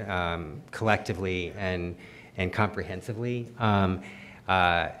think, collectively and comprehensively. I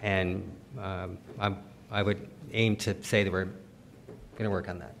would aim to say that we're going to work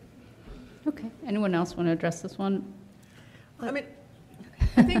on that. Okay. Anyone else want to address this one? I mean,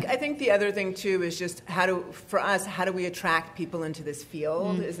 I think the other thing too is just how do we attract people into this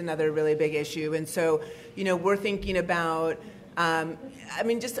field is another really big issue. And so, we're thinking about,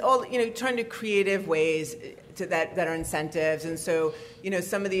 just all, trying to creative ways that are incentives. And so,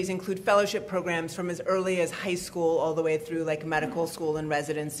 some of these include fellowship programs from as early as high school all the way through like medical school and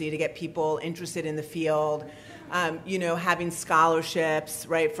residency to get people interested in the field. Having scholarships,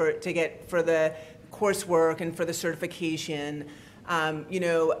 right, for the coursework and for the certification. Having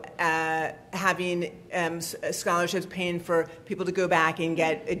scholarships paying for people to go back and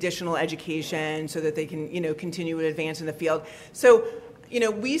get additional education so that they can, continue to advance in the field. So,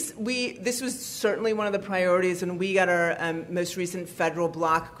 this was certainly one of the priorities, and we got our most recent federal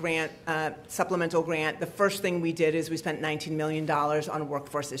block grant, supplemental grant. The first thing we did is we spent $19 million on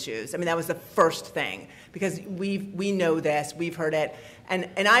workforce issues. I mean, that was the first thing, because we know this, we've heard it.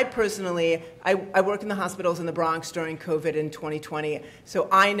 And I personally, I worked in the hospitals in the Bronx during COVID in 2020, so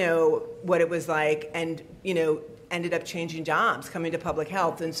I know what it was like, and, ended up changing jobs, coming to public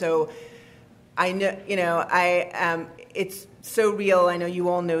health. And so I know, it's so real. I know you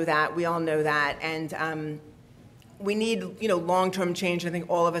all know that. We all know that. And we need, long-term change. I think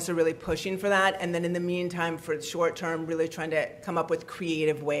all of us are really pushing for that. And then in the meantime, for the short term, really trying to come up with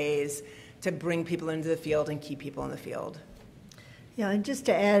creative ways to bring people into the field and keep people in the field. Yeah, and just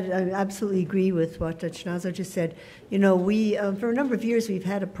to add, I absolutely agree with what Chinazo just said. We, for a number of years, we've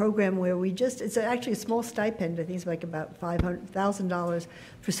had a program where it's actually a small stipend, I think it's like about $500,000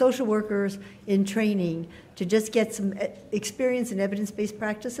 for social workers in training to just get some experience in evidence-based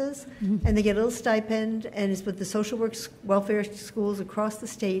practices. Mm-hmm. And they get a little stipend, and it's with the social work welfare schools across the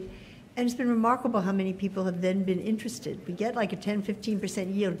state. And it's been remarkable how many people have then been interested. We get like a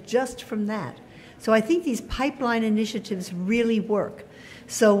 10-15% yield just from that. So I think these pipeline initiatives really work.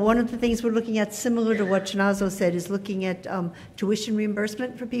 So one of the things we're looking at, similar to what Chinazo said, is looking at tuition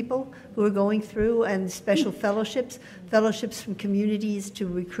reimbursement for people who are going through, and special fellowships from communities to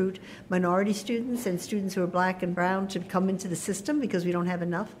recruit minority students and students who are black and brown to come into the system because we don't have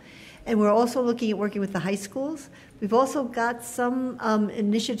enough. And we're also looking at working with the high schools. We've also got some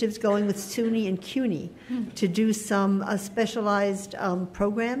initiatives going with SUNY and CUNY to do some specialized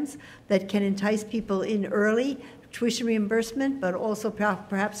programs that can entice people in early, tuition reimbursement, but also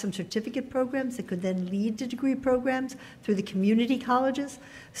perhaps some certificate programs that could then lead to degree programs through the community colleges.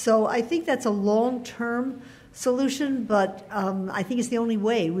 So I think that's a long-term solution, but I think it's the only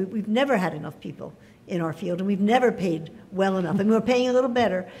way. We've never had enough people in our field, and we've never paid well enough. I mean, we're paying a little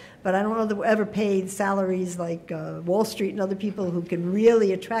better, but I don't know that we'll ever pay salaries like Wall Street and other people who can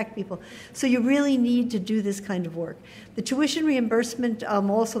really attract people. So you really need to do this kind of work. The tuition reimbursement,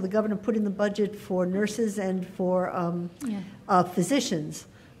 also the governor put in the budget for nurses and for physicians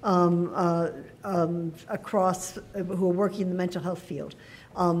across who are working in the mental health field.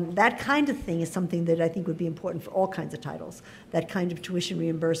 That kind of thing is something that I think would be important for all kinds of titles. That kind of tuition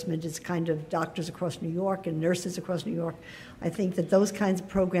reimbursement is kind of doctors across New York and nurses across New York. I think that those kinds of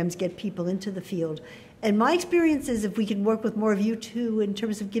programs get people into the field. And my experience is if we can work with more of you too in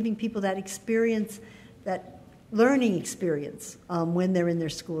terms of giving people that experience, that learning experience when they're in their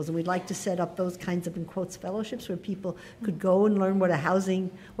schools. And we'd like to set up those kinds of, in quotes, fellowships where people could go and learn what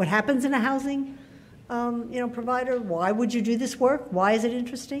happens in a housing provider. Why would you do this work? Why is it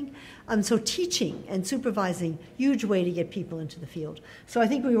interesting? So teaching and supervising, huge way to get people into the field. So I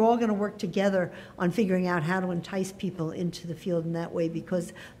think we were all going to work together on figuring out how to entice people into the field in that way,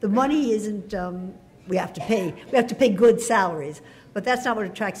 because the money isn't, we have to pay good salaries, but that's not what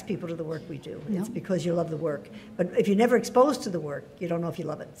attracts people to the work we do. No. It's because you love the work. But if you're never exposed to the work, you don't know if you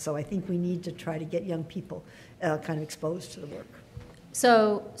love it. So I think we need to try to get young people kind of exposed to the work.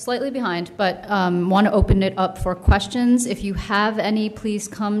 So slightly behind, but want to open it up for questions. If you have any, please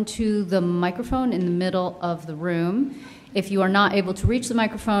come to the microphone in the middle of the room. If you are not able to reach the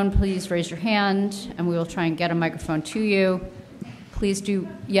microphone, please raise your hand, and we will try and get a microphone to you. Please do,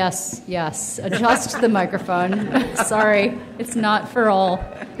 yes, adjust the microphone. Sorry, it's not for all.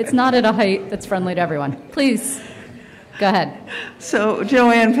 It's not at a height that's friendly to everyone. Please, go ahead. So,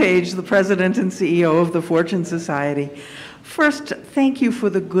 Joanne Page, the president and CEO of the Fortune Society. First, thank you for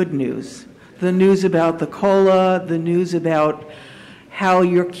the good news. The news about the COLA, the news about how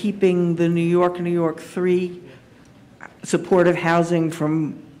you're keeping the New York 3 supportive housing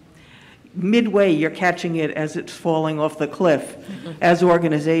from midway, you're catching it as it's falling off the cliff, as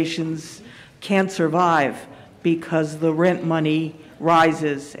organizations can't survive because the rent money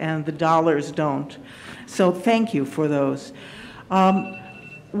rises and the dollars don't. So thank you for those.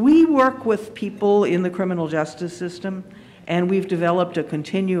 We work with people in the criminal justice system, and we've developed a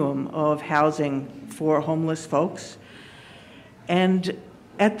continuum of housing for homeless folks. And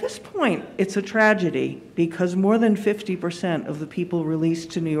at this point, it's a tragedy because more than 50% of the people released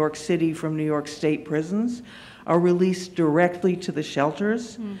to New York City from New York State prisons are released directly to the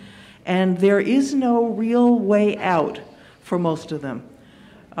shelters. And there is no real way out for most of them.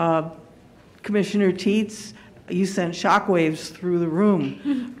 Commissioner Tietz, you sent shockwaves through the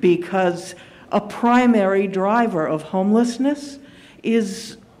room because a primary driver of homelessness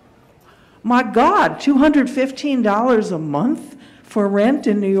is, my God, $215 a month for rent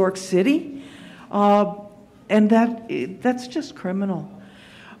in New York City, and that's just criminal.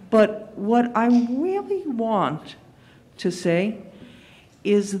 But what I really want to say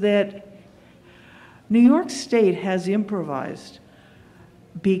is that New York State has improvised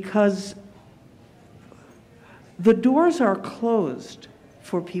because the doors are closed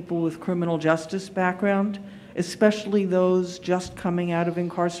for people with criminal justice background, especially those just coming out of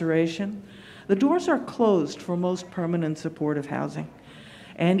incarceration. The doors are closed for most permanent supportive housing.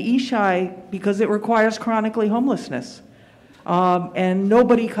 And ESHI, because it requires chronically homelessness. And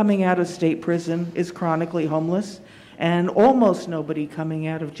nobody coming out of state prison is chronically homeless, and almost nobody coming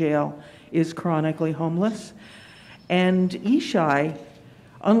out of jail is chronically homeless. And ESHI,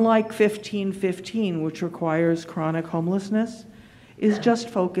 unlike 1515, which requires chronic homelessness, is just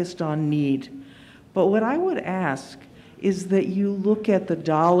focused on need. But what I would ask is that you look at the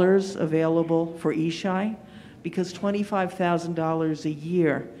dollars available for ESHI, because $25,000 a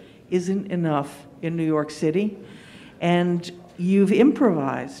year isn't enough in New York City. And you've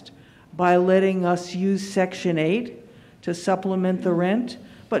improvised by letting us use Section 8 to supplement the rent,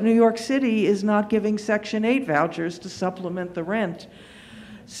 but New York City is not giving Section 8 vouchers to supplement the rent.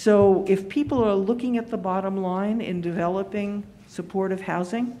 So if people are looking at the bottom line in developing supportive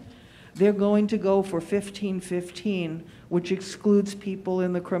housing, they're going to go for 1515, which excludes people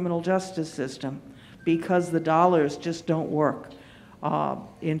in the criminal justice system, because the dollars just don't work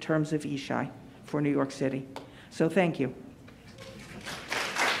in terms of ESHI for New York City. So thank you.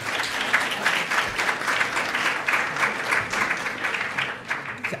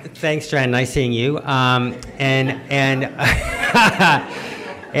 Thanks, Jen. Nice seeing you. And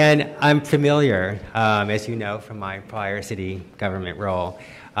I'm familiar, as you know, from my prior city government role,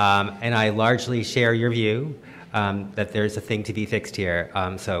 and I largely share your view that there's a thing to be fixed here.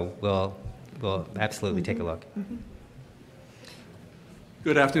 So we'll absolutely take a look.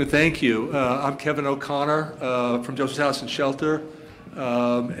 Good afternoon. Thank you. I'm Kevin O'Connor from Joseph's House and Shelter,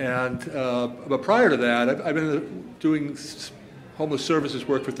 but prior to that, I've been doing homeless services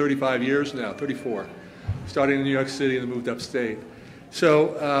work for 35 years now, 34, starting in New York City and then moved upstate.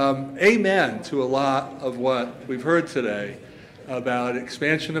 So amen to a lot of what we've heard today about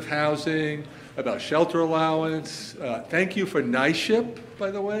expansion of housing, about shelter allowance. Thank you for NYSHIP, by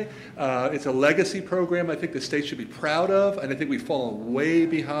the way. It's a legacy program I think the state should be proud of, and I think we've fallen way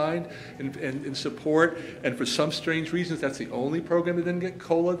behind in support, and for some strange reasons, that's the only program that didn't get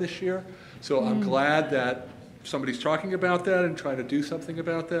COLA this year. So I'm glad that somebody's talking about that and trying to do something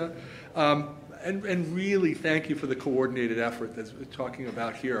about that. And really thank you for the coordinated effort that we're talking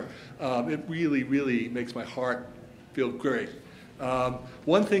about here. It really, really makes my heart feel great.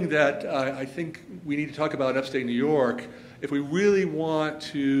 One thing that I think we need to talk about in upstate New York, if we really want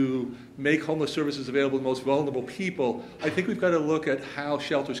to make homeless services available to the most vulnerable people, I think we've got to look at how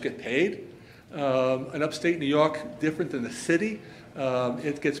shelters get paid. In upstate New York, different than the city,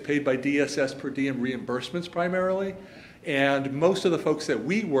 it gets paid by DSS per diem reimbursements primarily. And most of the folks that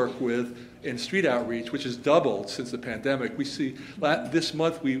we work with in street outreach, which has doubled since the pandemic, we see this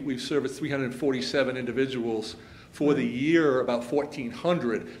month we've serviced 347 individuals. For the year, about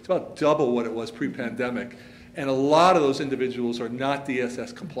 1,400. It's about double what it was pre-pandemic. And a lot of those individuals are not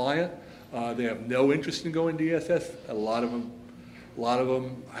DSS compliant. They have no interest in going DSS. A lot of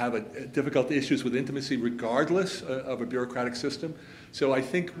them have difficult issues with intimacy regardless of a bureaucratic system. So I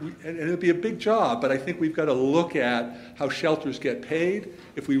think, and it'll be a big job, but I think we've got to look at how shelters get paid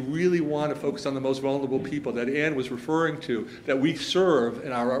if we really want to focus on the most vulnerable people that Ann was referring to, that we serve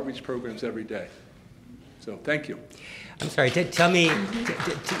in our outreach programs every day. So thank you. I'm sorry. Tell me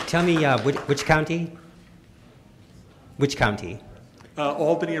which county? Which county?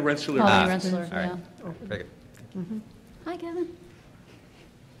 Albany and Rensselaer. Albany, Rensselaer, all right. yeah. Very good. Hi, Kevin.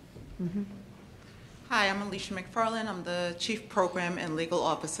 Hi, I'm Alicia McFarland. I'm the Chief Program and Legal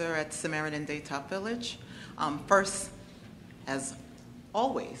Officer at Samaritan Daytop Village. First, as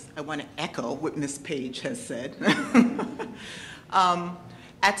always, I want to echo what Ms. Page has said.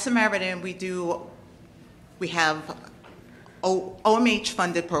 At Samaritan, we have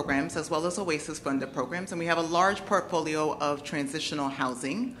OMH-funded programs as well as OASIS-funded programs, and we have a large portfolio of transitional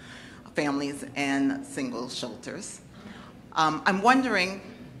housing, families, and single shelters. I'm wondering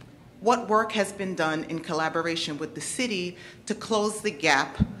what work has been done in collaboration with the city to close the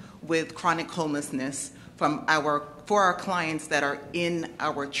gap with chronic homelessness for our clients that are in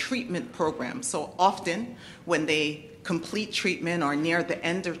our treatment program. So often when they complete treatment or near the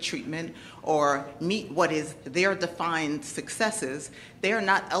end of treatment or meet what is their defined successes, they are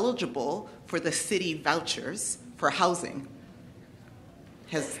not eligible for the city vouchers for housing.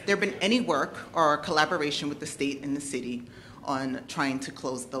 Has there been any work or collaboration with the state and the city on trying to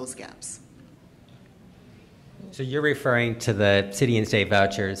close those gaps? So you're referring to the city and state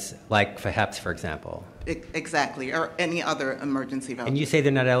vouchers, like perhaps, for example? Exactly, or any other emergency voucher. And you say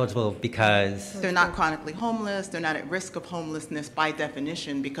they're not eligible because? They're not chronically homeless, they're not at risk of homelessness by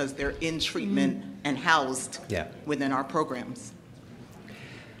definition because they're in treatment and housed within our programs.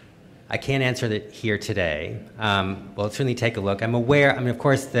 I can't answer that here today. We'll certainly take a look. I'm aware, of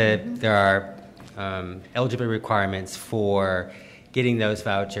course, there are eligibility requirements for getting those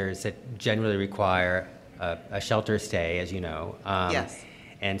vouchers that generally require a shelter stay, as you know. Yes.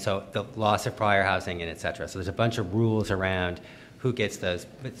 And so the loss of prior housing and et cetera. So there's a bunch of rules around who gets those.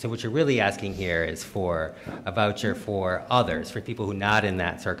 So what you're really asking here is for a voucher for others, for people who are not in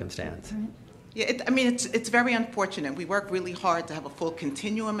that circumstance. Yeah, it's very unfortunate. We work really hard to have a full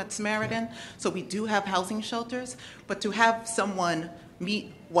continuum at Samaritan, so we do have housing shelters, but to have someone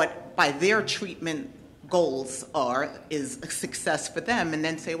meet what by their treatment goals is a success for them, and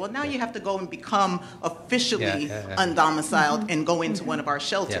then say, well, now you have to go and become officially undomiciled and go into one of our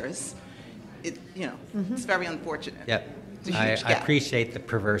shelters. It's very unfortunate. Yep. I appreciate the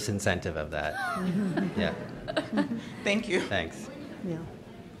perverse incentive of that. Yeah. Thank you. Thanks. Yeah.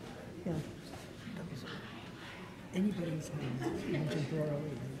 Yeah. Anybody's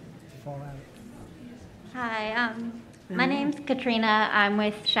fall out. Hi, my name's Katrina. I'm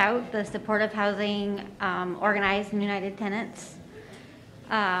with Shout, the supportive housing organized and United Tenants.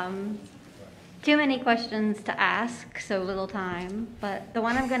 Too many questions to ask, so little time. But the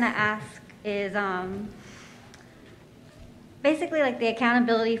one I'm going to ask is basically like the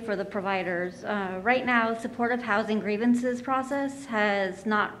accountability for the providers. Right now, supportive housing grievances process has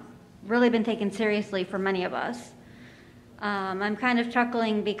not really been taken seriously for many of us. I'm kind of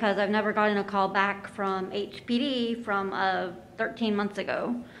chuckling because I've never gotten a call back from HPD from 13 months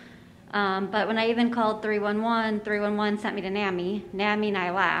ago. But when I even called 311, 311 sent me to NAMI. NAMI and I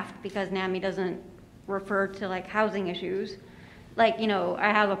laughed because NAMI doesn't refer to like housing issues. Like,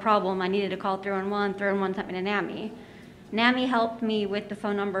 I have a problem, I needed to call 311, 311 sent me to NAMI. NAMI helped me with the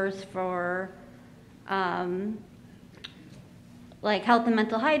phone numbers for like health and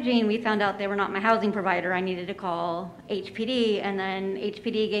mental hygiene. We found out they were not my housing provider. I needed to call HPD, and then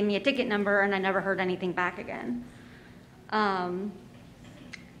HPD gave me a ticket number, and I never heard anything back again.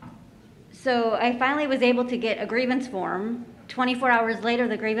 So I finally was able to get a grievance form. 24 hours later,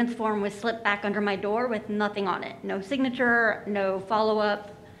 the grievance form was slipped back under my door with nothing on it. No signature, no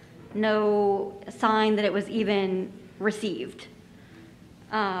follow-up, no sign that it was even received.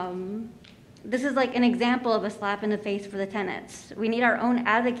 This is like an example of a slap in the face for the tenants. We need our own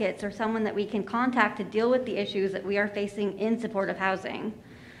advocates or someone that we can contact to deal with the issues that we are facing in supportive housing.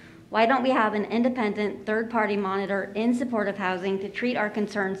 Why don't we have an independent third-party monitor in supportive housing to treat our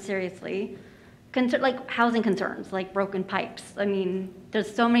concerns seriously? Like housing concerns, like broken pipes.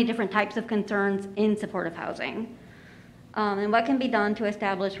 There's so many different types of concerns in supportive housing. And what can be done to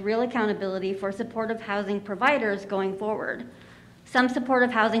establish real accountability for supportive housing providers going forward? Some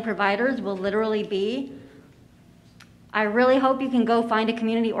supportive housing providers will literally be, I really hope you can go find a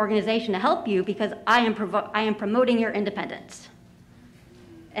community organization to help you because I am promoting your independence.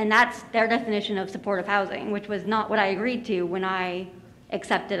 And that's their definition of supportive housing, which was not what I agreed to when I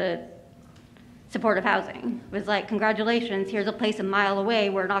accepted a supportive housing. It was like, congratulations, here's a place a mile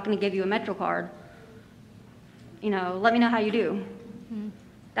away, we're not going to give you a Metro card. Let me know how you do. Mm-hmm.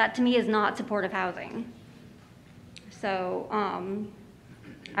 That to me is not supportive housing. So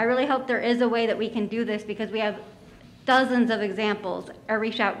I really hope there is a way that we can do this because we have dozens of examples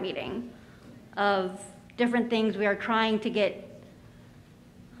every Shout meeting of different things we are trying to get,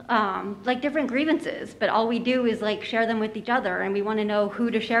 like different grievances, but all we do is like share them with each other, and we want to know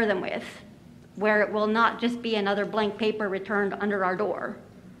who to share them with, where it will not just be another blank paper returned under our door.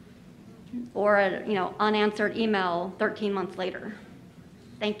 or a unanswered email 13 months later.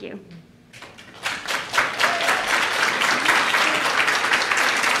 Thank you.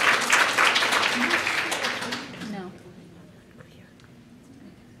 No.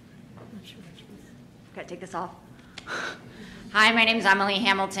 Gotta take this off. Hi, my name is Emily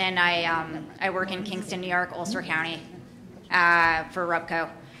Hamilton. I work in Kingston, New York, Ulster County for RUBCO.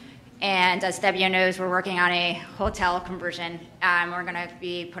 And as Debia knows, we're working on a hotel conversion. We're going to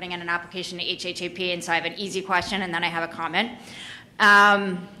be putting in an application to HHAP, and so I have an easy question, and then I have a comment.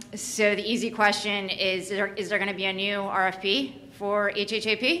 So the easy question is there going to be a new RFP for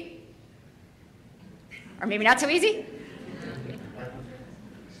HHAP? Or maybe not so easy?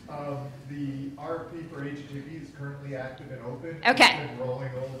 The RFP for HHAP is currently active and open. Okay. It's been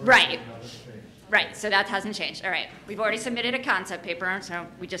rolling over. Right. Right, so that hasn't changed. All right, we've already submitted a concept paper, so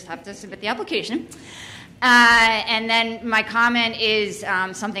we just have to submit the application. And then my comment is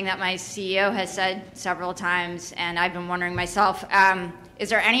something that my CEO has said several times, and I've been wondering myself, is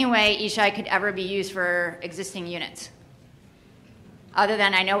there any way Ishai could ever be used for existing units? Other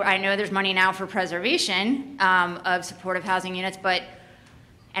than I know there's money now for preservation of supportive housing units,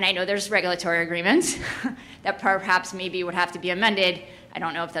 and I know there's regulatory agreements that perhaps maybe would have to be amended. I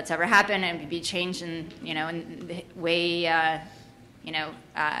don't know if that's ever happened and be changed in the way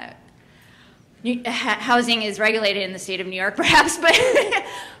housing is regulated in the state of New York, perhaps.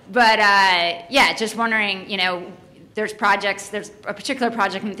 But yeah, just wondering. There's projects. There's a particular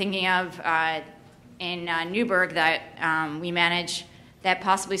project I'm thinking of in Newburgh that we manage. That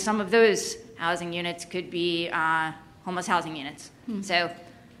possibly some of those housing units could be homeless housing units. So,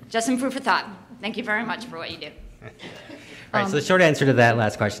 just some food for thought. Thank you very much for what you do. Right, so the short answer to that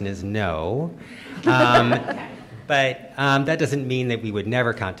last question is no. But that doesn't mean that we would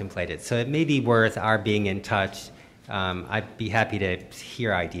never contemplate it. So it may be worth our being in touch. I'd be happy to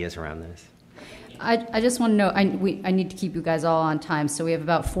hear ideas around this. I just want to know, I need to keep you guys all on time, so we have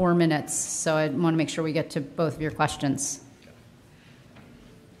about 4 minutes, so I want to make sure we get to both of your questions.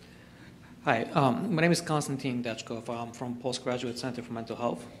 Hi, my name is Konstantin Dechkov. I'm from Postgraduate Center for Mental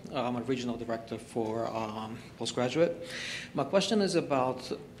Health. I'm a regional director for postgraduate. My question is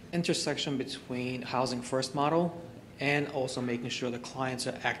about intersection between housing first model and also making sure the clients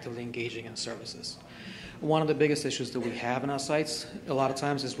are actively engaging in services. One of the biggest issues that we have in our sites a lot of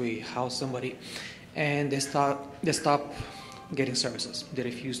times is we house somebody and they stop getting services. They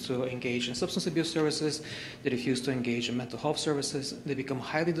refuse to engage in substance abuse services. They refuse to engage in mental health services. They become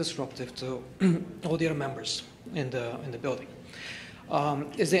highly disruptive to all the other members in the building.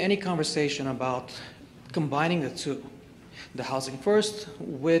 Is there any conversation about combining the two, the housing first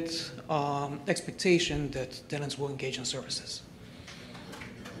with expectation that tenants will engage in services?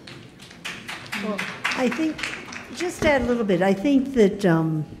 Well, I think, just to add a little bit, I think that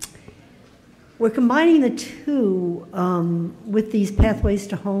we're combining the two with these pathways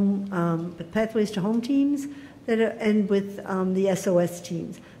to home teams and with the SOS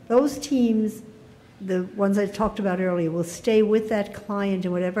teams. Those teams, the ones I talked about earlier, will stay with that client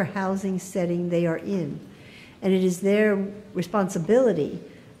in whatever housing setting they are in, and it is their responsibility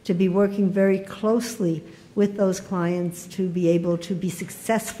to be working very closely with those clients to be able to be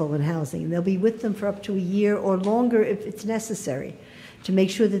successful in housing. They'll be with them for up to a year or longer if it's necessary to make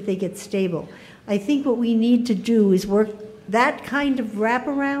sure that they get stable. I think what we need to do is work, that kind of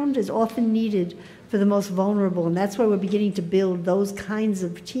wraparound is often needed for the most vulnerable, and that's why we're beginning to build those kinds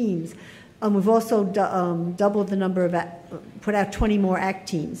of teams. We've also doubled the number of, put out 20 more ACT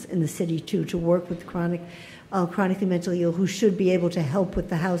teams in the city too, to work with chronically mentally ill who should be able to help with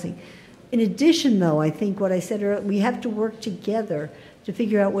the housing. In addition, though, I think what I said earlier, we have to work together to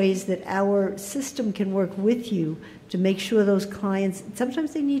figure out ways that our system can work with you to make sure those clients,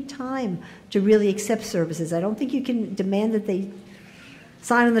 sometimes they need time to really accept services. I don't think you can demand that they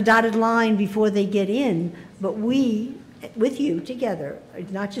sign on the dotted line before they get in, but we, with you together,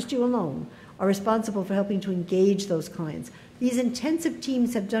 not just you alone, are responsible for helping to engage those clients. These intensive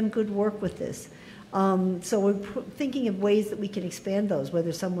teams have done good work with this. So we're thinking of ways that we can expand those,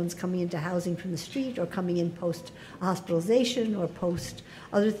 whether someone's coming into housing from the street or coming in post-hospitalization or post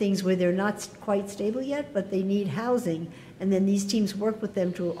other things where they're not quite stable yet, but they need housing, and then these teams work with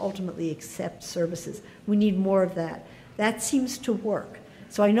them to ultimately accept services. We need more of that. That seems to work.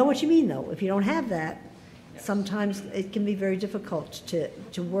 So I know what you mean, though. If you don't have that, sometimes it can be very difficult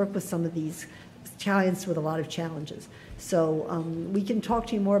to work with some of these clients with a lot of challenges. So we can talk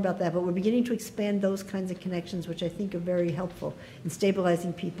to you more about that, but we're beginning to expand those kinds of connections, which I think are very helpful in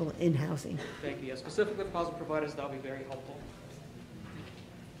stabilizing people in housing. Thank you. Yeah, specifically for housing providers, that would be very helpful.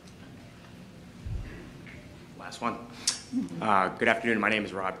 Last one. Good afternoon. My name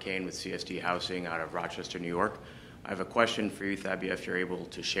is Rob Kane with CSD Housing out of Rochester, New York. I have a question for you, Thabia, if you're able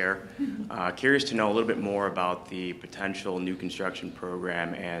to share. Curious to know a little bit more about the potential new construction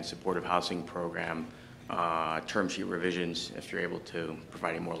program and supportive housing program term sheet revisions, if you're able to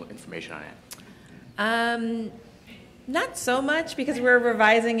provide any more information on it. Not so much, because we're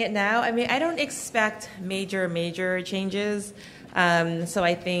revising it now. I mean, I don't expect major changes. So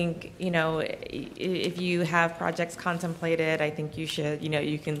I think, if you have projects contemplated, I think you should,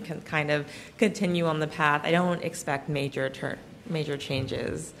 you can kind of continue on the path. I don't expect major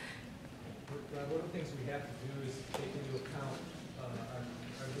changes. One of the things we have to do is take into account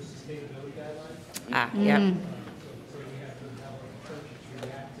our new sustainability guidelines. Yep. So we have to have our approach to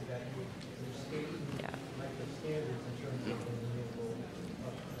react to that new state standards in terms of the renewable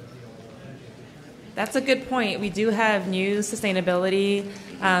energy. That's a good point. We do have new sustainability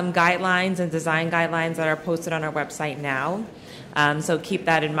guidelines and design guidelines that are posted on our website now. So keep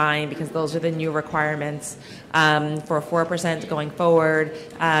that in mind, because those are the new requirements for 4% going forward,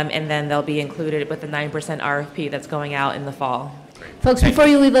 and then they'll be included with the 9% RFP that's going out in the fall. Folks, before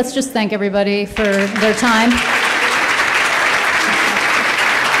you leave, let's just thank everybody for their time.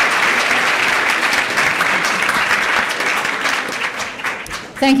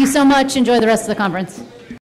 Thank you so much. Enjoy the rest of the conference.